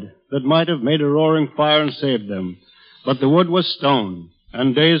wood that might have made a roaring fire and saved them. But the wood was stone,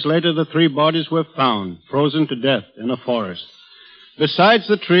 and days later the 3 bodies were found, frozen to death in a forest. Besides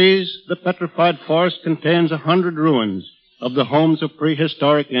the trees, the petrified forest contains 100 ruins of the homes of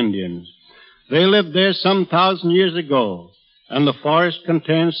prehistoric Indians. They lived there some 1,000 years ago, and the forest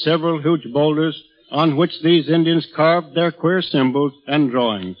contains several huge boulders on which these Indians carved their queer symbols and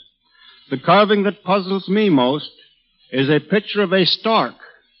drawings. The carving that puzzles me most is a picture of a stork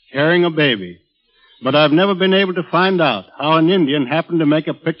carrying a baby. But I've never been able to find out how an Indian happened to make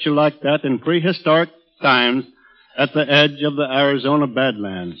a picture like that in prehistoric times at the edge of the Arizona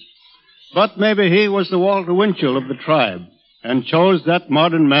Badlands. But maybe he was the Walter Winchell of the tribe and chose that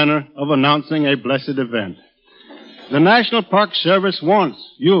modern manner of announcing a blessed event. The National Park Service wants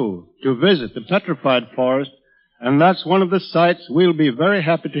you to visit the petrified forest, and that's one of the sights we'll be very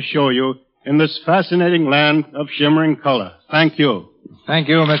happy to show you in this fascinating land of shimmering color. Thank you. Thank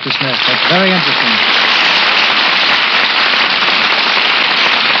you, Mr. Smith. That's very interesting.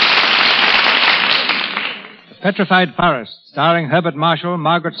 The Petrified Forest, starring Herbert Marshall,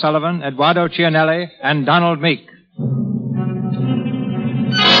 Margaret Sullivan, Eduardo Cianelli, and Donald Meek.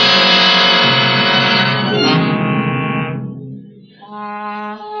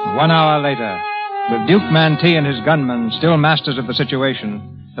 1 hour later, with Duke Mantee and his gunmen still masters of the situation,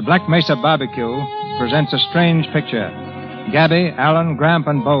 the Black Mesa Barbecue presents a strange picture. Gabby, Allen, Gramp,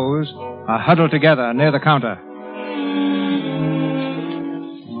 and Bose are huddled together near the counter.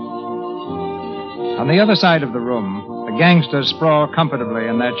 On the other side of the room, the gangsters sprawl comfortably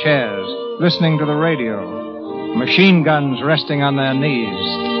in their chairs, listening to the radio, machine guns resting on their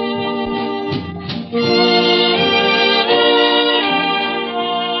knees.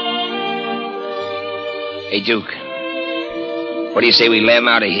 Hey, Duke. What do you say we lay him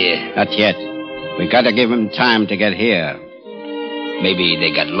out of here? Not yet. We gotta give him time to get here. Maybe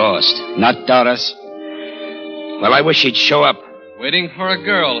they got lost. Not Doris. Well, I wish he'd show up. Waiting for a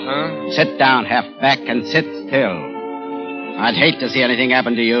girl, huh? Sit down, halfback, and sit still. I'd hate to see anything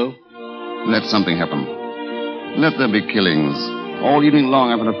happen to you. Let something happen. Let there be killings. All evening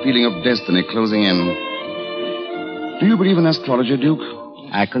long I've had a feeling of destiny closing in. Do you believe in astrology, Duke?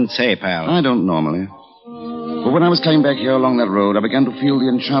 I couldn't say, pal. I don't normally. But when I was coming back here along that road, I began to feel the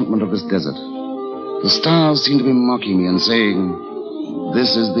enchantment of this desert. The stars seemed to be mocking me and saying,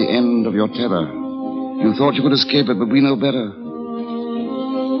 "This is the end of your terror. You thought you could escape it, but we know better."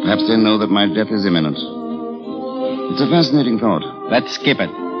 Perhaps they know that my death is imminent. It's a fascinating thought. Let's skip it.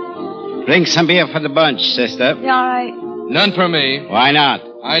 Bring some beer for the bunch, sister. Yeah, all right. None for me. Why not?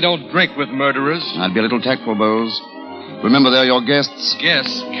 I don't drink with murderers. I'd be a little tactful, Bose. Remember, they're your guests.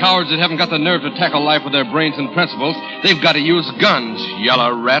 Guests? Cowards that haven't got the nerve to tackle life with their brains and principles. They've got to use guns,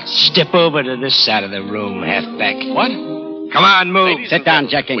 yellow rats. Step over to this side of the room, halfback. What? Come on, move. Sit down,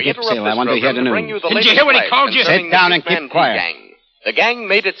 Jack and Gipsil. I want to hear the news. Did you hear what he called you? Sit down and keep quiet. Gang. The gang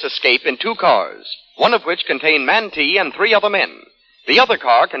made its escape in 2 cars, one of which contained Mantee and 3 other men. The other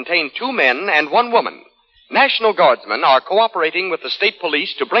car contained 2 men and 1 woman. National Guardsmen are cooperating with the state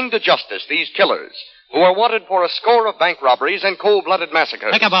police to bring to justice these killers, who are wanted for a score of bank robberies and cold-blooded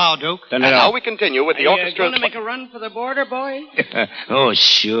massacres. Take a bow, Duke. And now we continue with the orchestra. Going to make a run for the border, boy? Oh,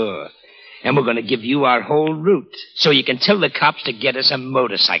 sure. And we're going to give you our whole route, so you can tell the cops to get us a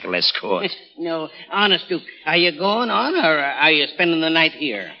motorcycle escort. No, honest, Duke. Are you going on, or are you spending the night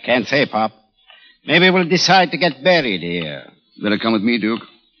here? Can't say, Pop. Maybe we'll decide to get buried here. Better come with me, Duke.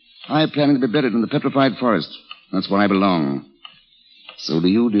 I'm planning to be buried in the petrified forest. That's where I belong. So do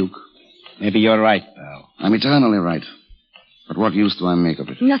you, Duke. Maybe you're right, pal. I'm eternally right. But what use do I make of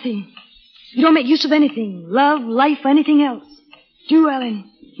it? Nothing. You don't make use of anything. Love, life, anything else. Do you, Ellen?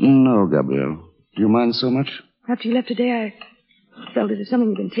 No, Gabrielle. Do you mind so much? After you left today, I felt as if something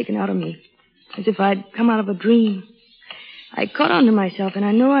had been taken out of me. As if I'd come out of a dream. I caught on to myself, and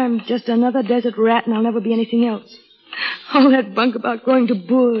I know I'm just another desert rat, and I'll never be anything else. All that bunk about going to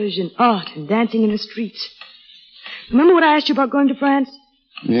Bourges and art and dancing in the streets. Remember what I asked you about going to France?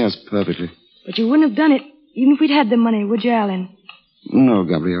 Yes, perfectly. But you wouldn't have done it, even if we'd had the money, would you, Alan? No,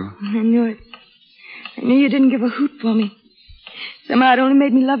 Gabrielle. I knew it. I knew you didn't give a hoot for me. Somehow it only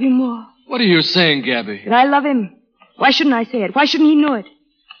made me love you more. What are you saying, Gabby? That I love him. Why shouldn't I say it? Why shouldn't he know it?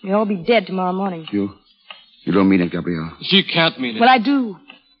 We'll all be dead tomorrow morning. You You don't mean it, Gabrielle. She can't mean it. Well, I do.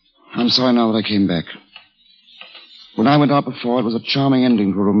 I'm sorry now that I came back. When I went out before, it was a charming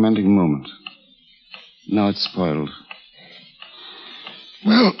ending to a romantic moment. Now it's spoiled.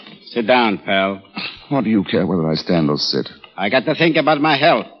 Well... Sit down, pal. What do you care whether I stand or sit? I got to think about my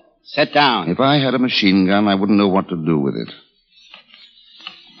health. Sit down. If I had a machine gun, I wouldn't know what to do with it.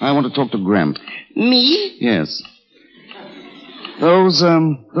 I want to talk to Gramp. Me? Yes. Those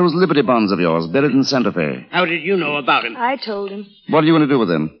Liberty bonds of yours, buried in Santa Fe. How did you know about him? I told him. What are you going to do with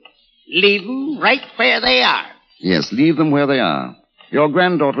them? Leave them right where they are. Yes, leave them where they are. Your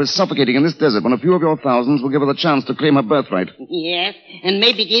granddaughter is suffocating in this desert when a few of your thousands will give her the chance to claim her birthright. Yes, and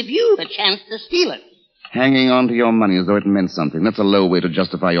maybe give you the chance to steal it. Hanging on to your money as though it meant something. That's a low way to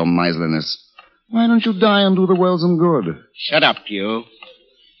justify your miserliness. Why don't you die and do the world some good? Shut up, you.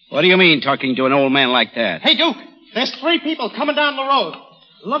 What do you mean, talking to an old man like that? Hey, Duke, there's 3 people coming down the road.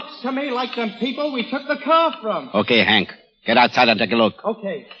 Looks to me like them people we took the car from. Okay, Hank. Get outside and take a look.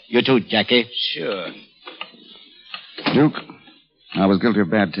 Okay. You too, Jackie. Sure. Duke, I was guilty of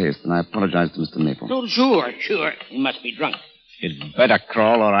bad taste, and I apologize to Mr. Maple. Oh, sure. He must be drunk. You'd better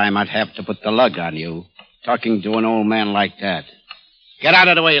crawl, or I might have to put the lug on you. Talking to an old man like that. Get out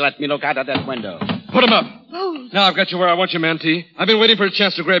of the way. Let me look out of that window. Put him up. Now I've got you where I want you, Mantee. I've been waiting for a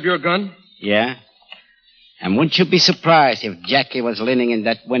chance to grab your gun. Yeah? And wouldn't you be surprised if Jackie was leaning in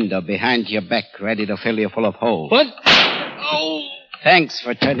that window behind your back, ready to fill you full of holes? What? Oh! Thanks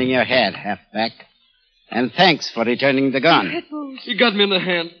for turning your head, halfback. And thanks for returning the gun. He got me in the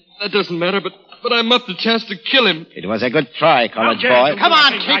hand. That doesn't matter, but I muffed the chance to kill him. It was a good try, college boy. Come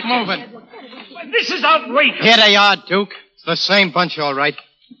on, keep moving. This is outrageous. Here they are, Duke. It's the same bunch, all right.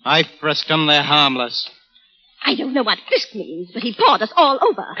 I frisked them. They're harmless. I don't know what frisk means, but he pawed us all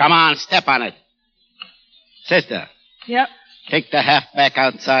over. Come on, step on it. Sister. Yep. Take the halfback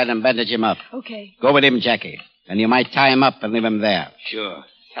outside and bandage him up. Okay. Go with him, Jackie. And you might tie him up and leave him there. Sure.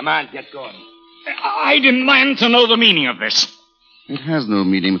 Come on, get going. I demand to know the meaning of this. It has no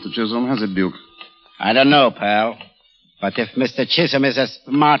meaning, Mr. Chisholm, has it, Duke? I don't know, pal. But if Mr. Chisholm is a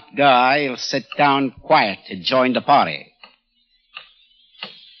smart guy, he'll sit down quiet to join the party.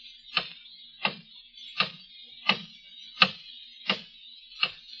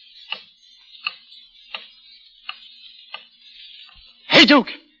 Hey, Duke,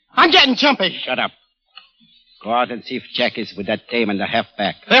 I'm getting jumpy. Shut up. Go out and see if Jackie's with that dame and the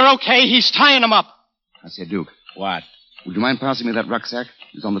halfback. They're okay. He's tying them up. I say, Duke. What? Would you mind passing me that rucksack?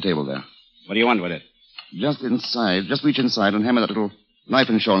 It's on the table there. What do you want with it? Just reach inside and hammer that little life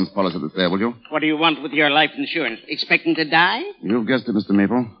insurance policy that's there, will you? What do you want with your life insurance? Expecting to die? You've guessed it, Mr.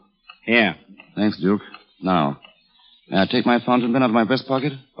 Maple. Here. Thanks, Duke. Now, may I take my fountain pen out of my vest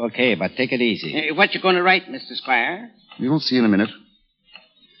pocket? Okay, but take it easy. What you going to write, Mr. Squire? You'll see in a minute.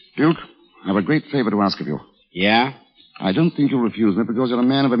 Duke, I have a great favor to ask of you. Yeah? I don't think you'll refuse me because you're a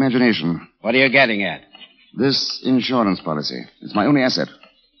man of imagination. What are you getting at? This insurance policy. It's my only asset.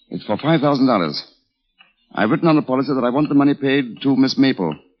 It's for $5,000. I've written on the policy that I want the money paid to Miss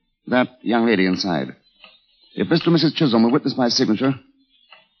Maple, that young lady inside. If Mr. and Mrs. Chisholm will witness my signature,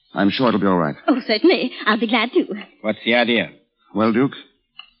 I'm sure it'll be all right. Oh, certainly. I'll be glad to. What's the idea? Well, Duke,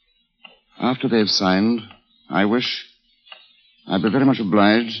 after they've signed, I'd be very much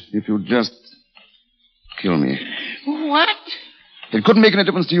obliged if you'd just kill me. What? It couldn't make any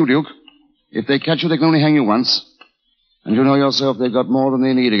difference to you, Duke. If they catch you, they can only hang you once. And you know yourself they've got more than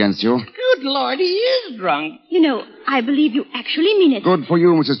they need against you. Good Lord, he is drunk. You know, I believe you actually mean it. Good for you,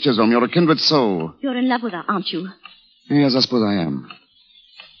 Mrs. Chisholm. You're a kindred soul. You're in love with her, aren't you? Yes, I suppose I am.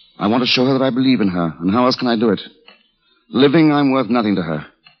 I want to show her that I believe in her, and how else can I do it? Living, I'm worth nothing to her.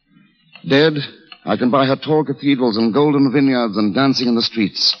 Dead, I can buy her tall cathedrals and golden vineyards and dancing in the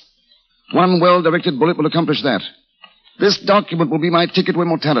streets. One well-directed bullet will accomplish that. This document will be my ticket to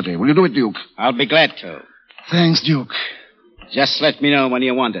immortality. Will you do it, Duke? I'll be glad to. Thanks, Duke. Just let me know when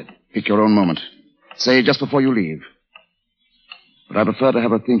you want it. Pick your own moment. Say just before you leave. But I prefer to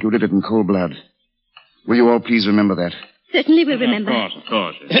have her think you did it in cold blood. Will you all please remember that? Certainly we'll remember. Of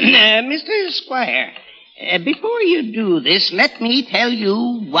course. Mr. Squire, before you do this, let me tell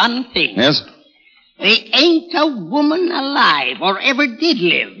you one thing. Yes? There ain't a woman alive or ever did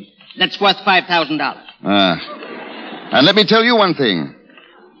live that's worth $5,000. And let me tell you one thing.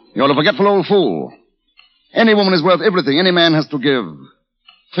 You're a forgetful old fool. Any woman is worth everything any man has to give.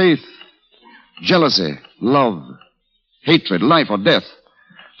 Faith, jealousy, love, hatred, life or death.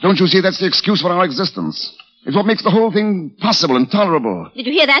 Don't you see that's the excuse for our existence? It's what makes the whole thing possible and tolerable. Did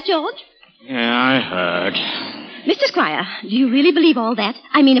you hear that, George? Yeah, I heard. Mr. Squire, do you really believe all that?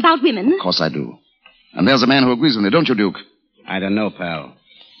 I mean, about women? Of course I do. And there's a man who agrees with me, don't you, Duke? I don't know, pal.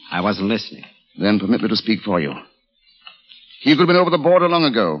 I wasn't listening. Then permit me to speak for you. He could have been over the border long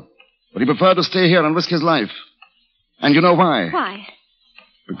ago, but he preferred to stay here and risk his life. And you know why? Why?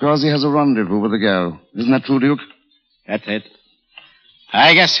 Because he has a rendezvous with the girl. Isn't that true, Duke? That's it.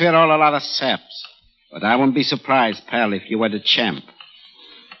 I guess we're all a lot of saps. But I wouldn't be surprised, pal, if you were the champ.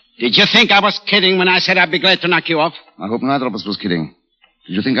 Did you think I was kidding when I said I'd be glad to knock you off? I hope neither of us was kidding.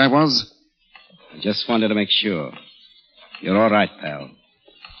 Did you think I was? I just wanted to make sure. You're all right, pal.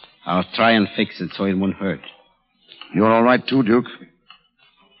 I'll try and fix it so it won't hurt. You're all right, too, Duke.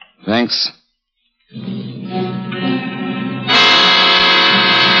 Thanks.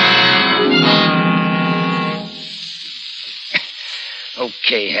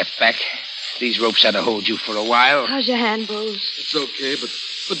 Okay, Halfback. These ropes ought to hold you for a while. How's your hand, Bose? It's okay,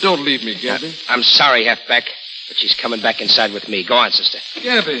 but don't leave me, Gabby. I'm sorry, Halfback, but she's coming back inside with me. Go on, sister.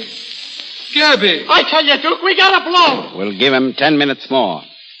 Gabby! Gabby! I tell you, Duke, we got to blow. We'll give him 10 minutes more.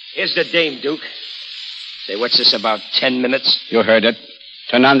 Here's the dame, Duke. Say, what's this about 10 minutes? You heard it.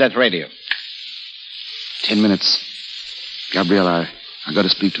 Turn on that radio. 10 minutes. Gabrielle, I got to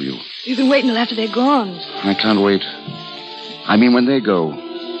speak to you. You can wait until after they're gone. I can't wait. I mean, when they go,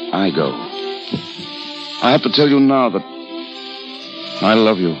 I go. I have to tell you now that I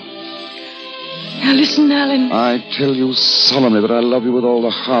love you. Now listen, Alan. I tell you solemnly that I love you with all the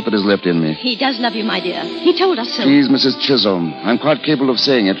heart that is left in me. He does love you, my dear. He told us so. Please, Mrs. Chisholm, I'm quite capable of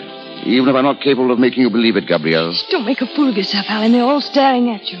saying it, even if I'm not capable of making you believe it, Gabrielle. Don't make a fool of yourself, Alan. They're all staring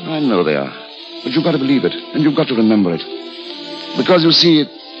at you. I know they are. But you've got to believe it, and you've got to remember it. Because, you see,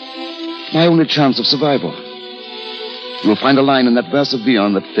 it's my only chance of survival. You'll find a line in that verse of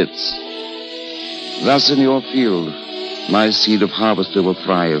Vion that fits. Thus in your field, my seed of harvester will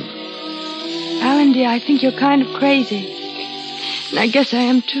thrive. Alan, dear, I think you're kind of crazy. And I guess I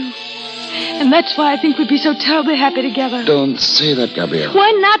am, too. And that's why I think we'd be so terribly happy together. Don't say that, Gabrielle.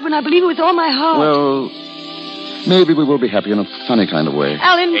 Why not, when I believe it with all my heart? Well, maybe we will be happy in a funny kind of way.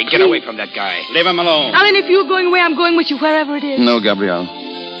 Alan, Hey, get away from that guy. Leave him alone. Alan, if you're going away, I'm going with you wherever it is. No, Gabrielle.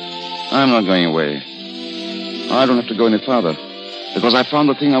 I'm not going away. I don't have to go any farther, because I found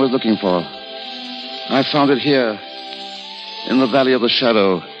the thing I was looking for. I found it here, in the Valley of the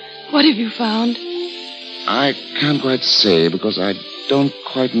Shadow. What have you found? I can't quite say, because I don't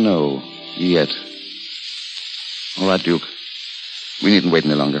quite know yet. All right, Duke. We needn't wait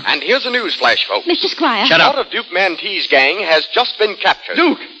any longer. And here's a news flash, folks. Mr. Squire. Part of Duke Mantee's gang has just been captured.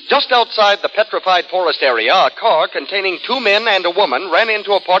 Duke! Just outside the petrified forest area, a car containing 2 men and a woman ran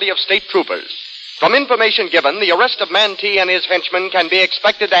into a party of state troopers. From information given, the arrest of Mantee and his henchmen can be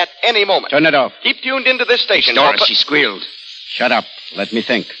expected at any moment. Turn it off. Keep tuned into this station. Doris, she squealed. Shut up. Let me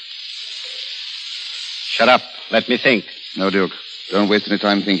think. Shut up. Let me think. No, Duke. Don't waste any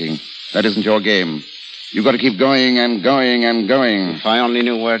time thinking. That isn't your game. You've got to keep going and going and going. If I only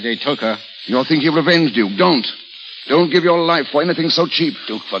knew where they took her. You're thinking of revenge, Duke. Don't. Don't give your life for anything so cheap.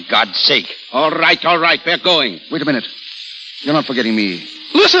 Duke, for God's sake. All right. We're going. Wait a minute. You're not forgetting me.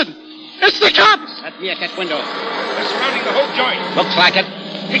 Listen! It's the cops! Let me at that window. They're surrounding the whole joint. Looks like it.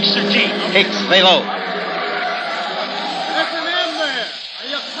 Hicks or G. Hicks, lay low. Listen in there. Are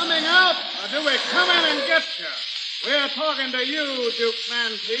you coming out, or do we come in and get you? We're talking to you, Duke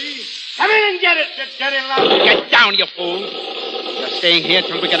Mantee. Come in and get it, you dirty lout. Get down, you fool. You're staying here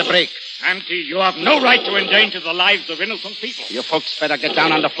till we get a break. Mantee, you have no right to endanger the lives of innocent people. You folks better get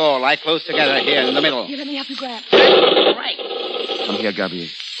down on the floor. Lie close together here in the middle. Here, let me help you grab. Right. Come here, Gabrielle.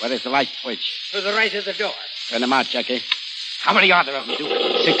 Where is the light switch? To the right of the door. Turn them out, Jackie. How many are there of them, Duke?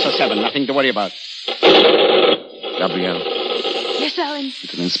 6 or 7. Nothing to worry about. Gabrielle, Yes, Alan.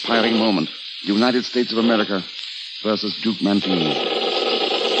 it's an inspiring moment. United States of America versus Duke Mantee.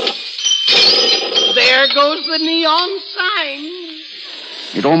 There goes the neon sign.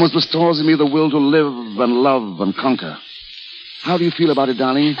 It almost restores in me the will to live and love and conquer. How do you feel about it,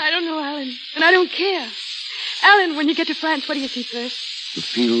 darling? I don't know, Alan. And I don't care. Alan, when you get to France, what do you see first? The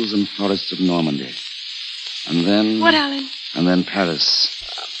fields and forests of Normandy. And then... What, Alan? And then Paris.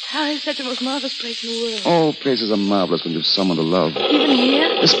 Paris is such a most marvelous place in the world. All places are marvelous when you've someone to love. Even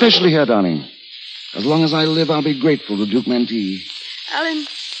here? Especially here, darling. As long as I live, I'll be grateful to Duke Mantee. Alan,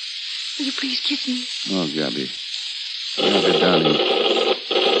 will you please kiss me? Oh, Gabby. Gabby, darling.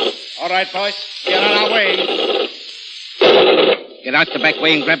 All right, boys. Get on our way. Get out the back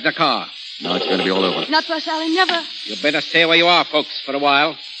way and grab the car. Now it's going to be all over. Not for us, Alan, never. You better stay where you are, folks, for a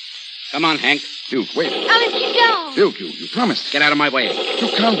while. Come on, Hank. Duke, wait. Alan, keep down. Duke, you promised. Get out of my way. You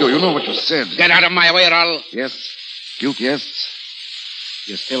can't go. You know what you said. Get out of my way or I'll... Yes. Duke, yes.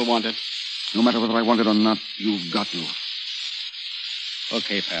 You still want it? No matter whether I want it or not, you've got to.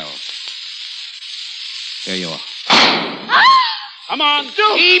 Okay, pal. Here you are. Come on,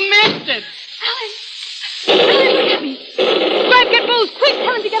 Duke. He missed it. Ellen, look at me. Grab, get Bose. Quick,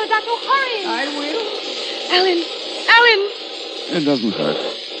 tell him to get a doctor. Hurry. I will. Ellen. It doesn't hurt.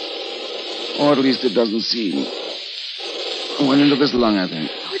 Or at least it doesn't seem. I went into this lung, I think.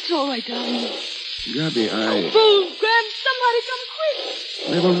 Oh, it's all right, darling. Gabby, Bose, Graham, somebody come quick.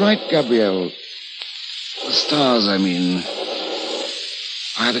 They were right, Gabrielle. The stars, I mean.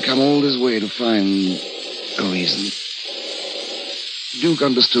 I had to come all this way to find a reason. Duke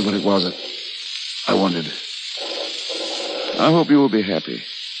understood what it was that I wanted. I hope you will be happy.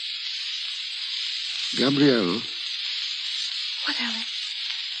 Gabrielle. What, Ellen?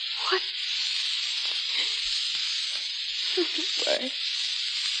 What? Don't worry.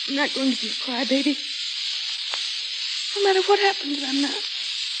 I'm not going to be a crybaby. No matter what happens, I'm not.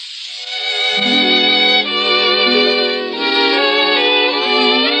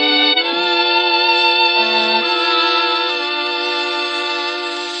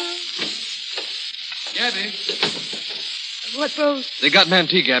 Gabby. What, Bose? They got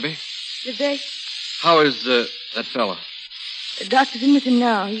Mantee, Gabby. Did they? How is that fella? The doctor's in with him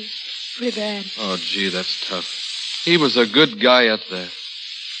now. He's pretty bad. Oh, gee, that's tough. He was a good guy up there.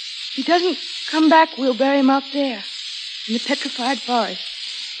 If he doesn't come back, we'll bury him out there, in the petrified forest.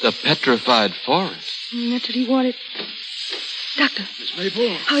 The petrified forest? That's what he wanted. Doctor. Miss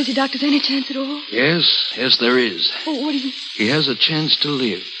Maple? How is he, Doctor? Is there any chance at all? Yes, there is. Oh, what do you... He has a chance to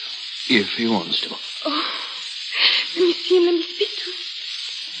live, if he wants to. Oh, let me see him. Let me speak to him.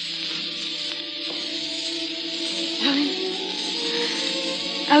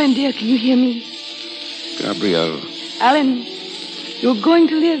 Alan, dear, can you hear me? Gabrielle. Alan, you're going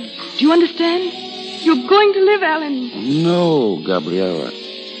to live. Do you understand? You're going to live, Alan. No, Gabrielle.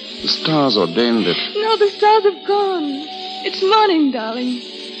 The stars ordained it. No, the stars have gone. It's morning, darling.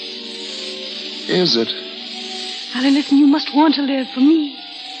 Is it? Alan, listen, you must want to live for me.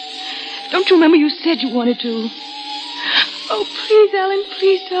 Don't you remember you said you wanted to? Oh, please, Alan,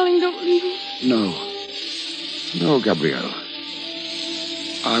 please, darling, don't leave me. No. No, Gabrielle.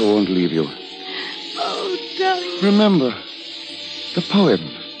 I won't leave you. Oh, darling. Remember, the poem.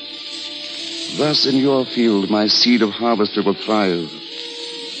 Thus in your field my seed of harvester will thrive.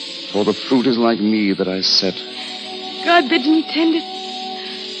 For the fruit is like me that I set. God bids me tend it.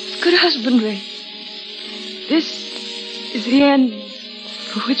 It's good husbandry. This is the end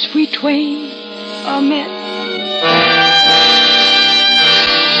for which we twain are met.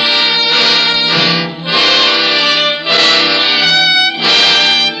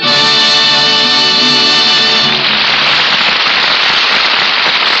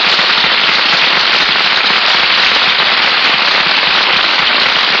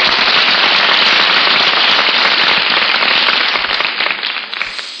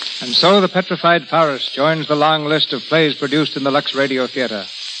 And so the Petrified Forest joins the long list of plays produced in the Lux Radio Theater.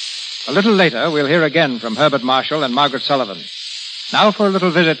 A little later, we'll hear again from Herbert Marshall and Margaret Sullivan. Now for a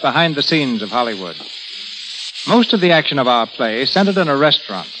little visit behind the scenes of Hollywood. Most of the action of our play centered in a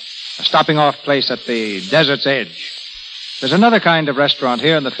restaurant, a stopping-off place at the desert's edge. There's another kind of restaurant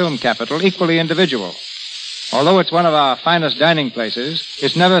here in the film capital, equally individual. Although it's one of our finest dining places,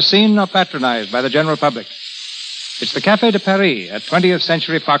 it's never seen nor patronized by the general public. It's the Café de Paris at 20th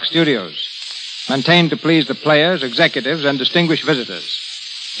Century Fox Studios, maintained to please the players, executives, and distinguished visitors.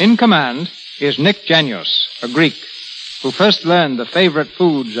 In command is Nick Janios, a Greek, who first learned the favorite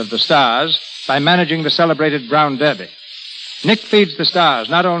foods of the stars by managing the celebrated Brown Derby. Nick feeds the stars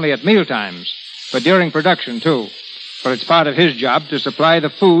not only at mealtimes, but during production, too, for it's part of his job to supply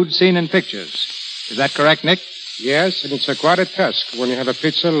the food seen in pictures. Is that correct, Nick? Yes, and it's quite a task when you have a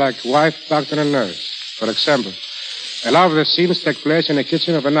picture like wife, doctor, and nurse. For example, a lot of the scenes take place in the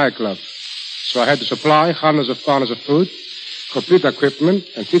kitchen of a nightclub. So I had to supply hundreds of pounds of food, complete equipment,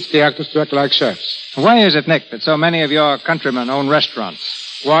 and teach the actors to act like chefs. Why is it, Nick, that so many of your countrymen own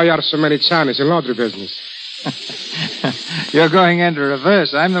restaurants? Why are so many Chinese in laundry business? You're going into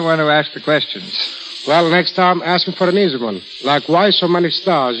reverse. I'm the one who asked the questions. Well, next time, ask me for an easy one. Like, why so many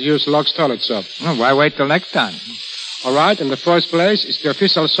stars use Lux toilet soap? Well, why wait till next time? All right, in the first place, it's the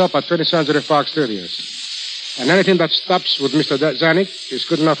official soap at 20th Century Fox Studios. And anything that stops with Mr. Zanuck is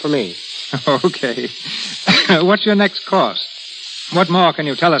good enough for me. Okay. What's your next course? What more can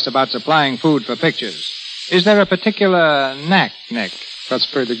you tell us about supplying food for pictures? Is there a particular knack, Nick? That's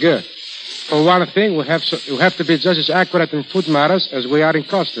pretty good. For one thing, we have to be just as accurate in food matters as we are in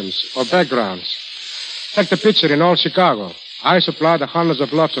costumes or backgrounds. Take the picture in all Chicago. I supply the hundreds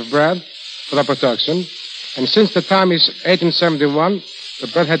of loaves of bread for the production, and since the time is 1871, the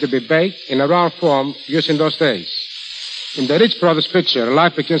bread had to be baked in a round form used in those days. In the Rich Brothers picture,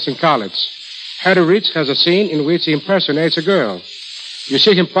 Life Begins in College, Harry Rich has a scene in which he impersonates a girl. You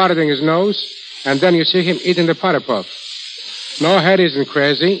see him parting his nose, and then you see him eating the Potter Puff. No, Harry isn't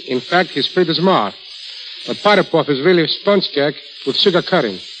crazy. In fact, he's pretty smart. But Potter Puff is really sponge cake with sugar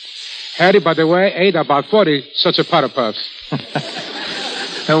coating. Harry, by the way, ate about 40 such a Potter Puffs.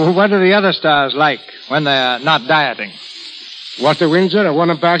 What do the other stars like when they're not dieting? Walter Windsor and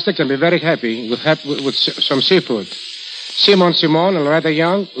Warner Baxter can be very happy with some seafood. Simon Simon and Loretta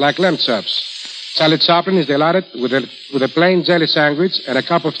Young like lamb chops. Charlie Chaplin is delighted with a plain jelly sandwich and a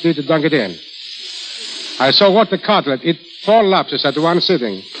cup of tea to dunk it in. I saw Walter Cutler eat 4 lobsters at one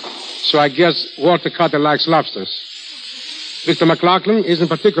sitting, so I guess Walter Cutler likes lobsters. Mr. McLaughlin isn't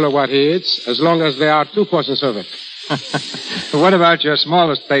particular what he eats, as long as there are 2 portions of it. What about your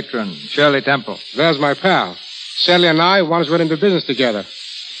smallest patron, Shirley Temple? There's my pal. Shirley and I once went into business together.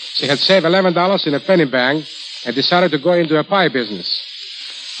 She had saved $11 in a penny bank and decided to go into a pie business.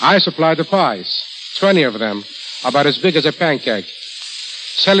 I supplied the pies, 20 of them, about as big as a pancake.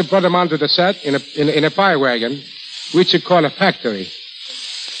 Shirley brought them onto the set in a pie wagon, which you call a factory.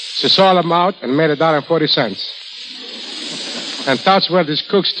 She sold them out and made $1.40. And that's where this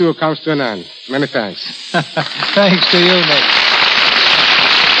cook's tour comes to an end. Many thanks. Thanks to you, Nick.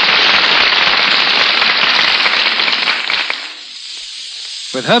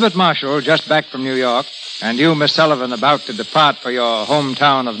 With Herbert Marshall just back from New York, and you, Miss Sullivan, about to depart for your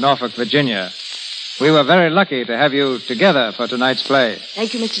hometown of Norfolk, Virginia, we were very lucky to have you together for tonight's play.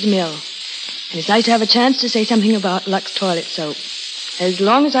 Thank you, Mr. DeMille. And it's nice to have a chance to say something about Lux Toilet Soap. As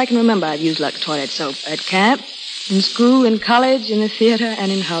long as I can remember, I've used Lux Toilet Soap at camp, in school, in college, in the theater,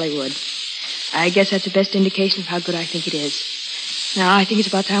 and in Hollywood. I guess that's the best indication of how good I think it is. Now, I think it's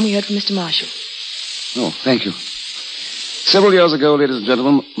about time we heard from Mr. Marshall. Oh, thank you. Several years ago, ladies and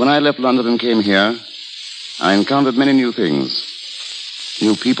gentlemen, when I left London and came here, I encountered many new things.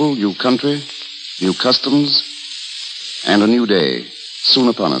 New people, new country, new customs, and a new day, soon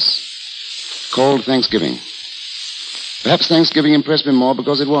upon us, called Thanksgiving. Perhaps Thanksgiving impressed me more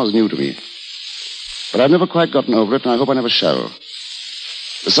because it was new to me. But I've never quite gotten over it, and I hope I never shall.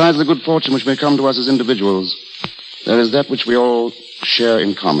 Besides the good fortune which may come to us as individuals, there is that which we all share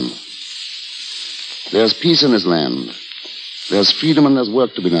in common. There's peace in this land. There's freedom and there's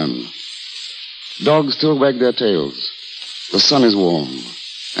work to be done. Dogs still wag their tails. The sun is warm,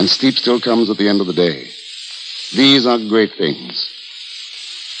 and sleep still comes at the end of the day. These are great things.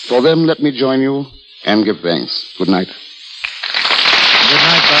 For them, let me join you and give thanks. Good night. Good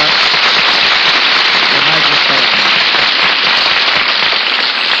night, Bart. Good night, Miss Sullivan.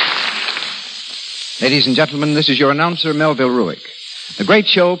 Ladies and gentlemen, this is your announcer, Melville Ruick. The great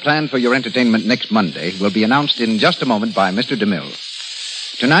show planned for your entertainment next Monday will be announced in just a moment by Mr. DeMille.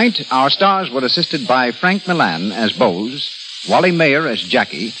 Tonight, our stars were assisted by Frank Milan as Bose, Wally Mayer as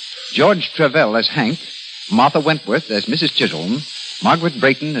Jackie, George Travell as Hank, Martha Wentworth as Mrs. Chisholm, Margaret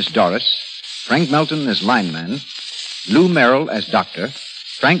Brayton as Doris, Frank Melton as lineman, Lou Merrill as doctor,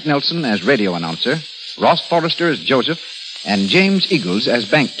 Frank Nelson as radio announcer, Ross Forrester as Joseph, and James Eagles as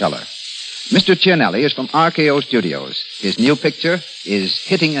bank teller. Mr. Cianelli is from RKO Studios. His new picture is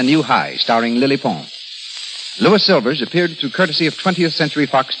Hitting a New High, starring Lily Pont. Louis Silvers appeared through courtesy of 20th Century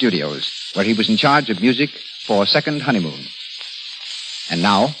Fox Studios, where he was in charge of music for Second Honeymoon. And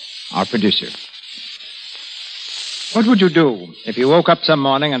now, our producer. What would you do if you woke up some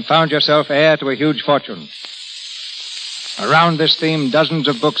morning and found yourself heir to a huge fortune? Around this theme, dozens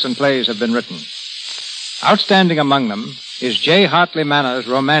of books and plays have been written. Outstanding among them is J. Hartley Manners'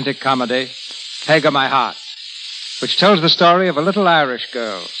 romantic comedy, Peg o' My Heart, which tells the story of a little Irish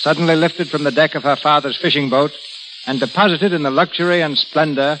girl suddenly lifted from the deck of her father's fishing boat and deposited in the luxury and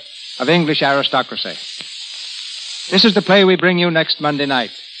splendor of English aristocracy. This is the play we bring you next Monday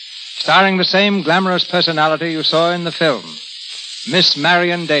night, starring the same glamorous personality you saw in the film, Miss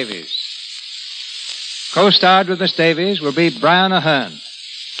Marion Davies. Co-starred with Miss Davies will be Brian Ahern,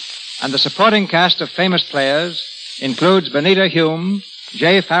 and the supporting cast of famous players includes Benita Hume,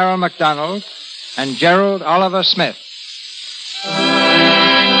 J. Farrell MacDonald, and Gerald Oliver Smith.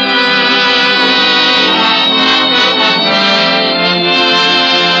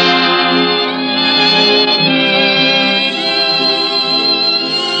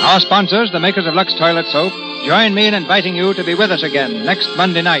 Our sponsors, the makers of Lux Toilet Soap, join me in inviting you to be with us again next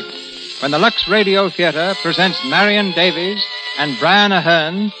Monday night when the Lux Radio Theater presents Marion Davies and Brian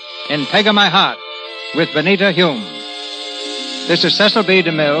Ahern in Peg o' My Heart with Benita Hume. This is Cecil B.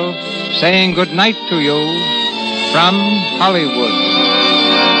 DeMille saying good night to you from Hollywood.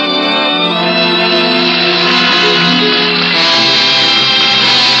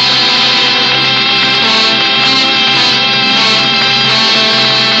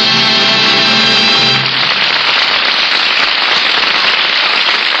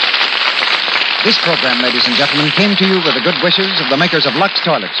 This program, ladies and gentlemen, came to you with the good wishes of the makers of Lux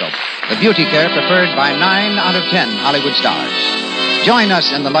Toilet Soap, the beauty care preferred by 9 out of 10 Hollywood stars. Join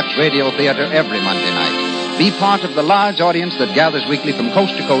us in the Lux Radio Theater every Monday night. Be part of the large audience that gathers weekly from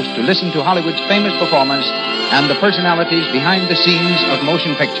coast to coast to listen to Hollywood's famous performers and the personalities behind the scenes of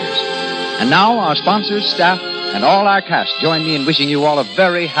motion pictures. And now, our sponsors, staff, and all our cast join me in wishing you all a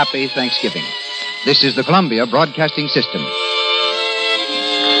very happy Thanksgiving. This is the Columbia Broadcasting System.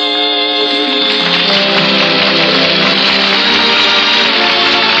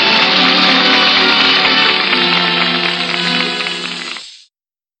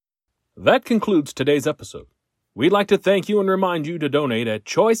 That concludes today's episode. We'd like to thank you and remind you to donate at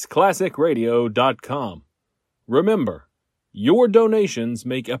choiceclassicradio.com. Remember, your donations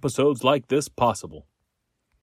make episodes like this possible.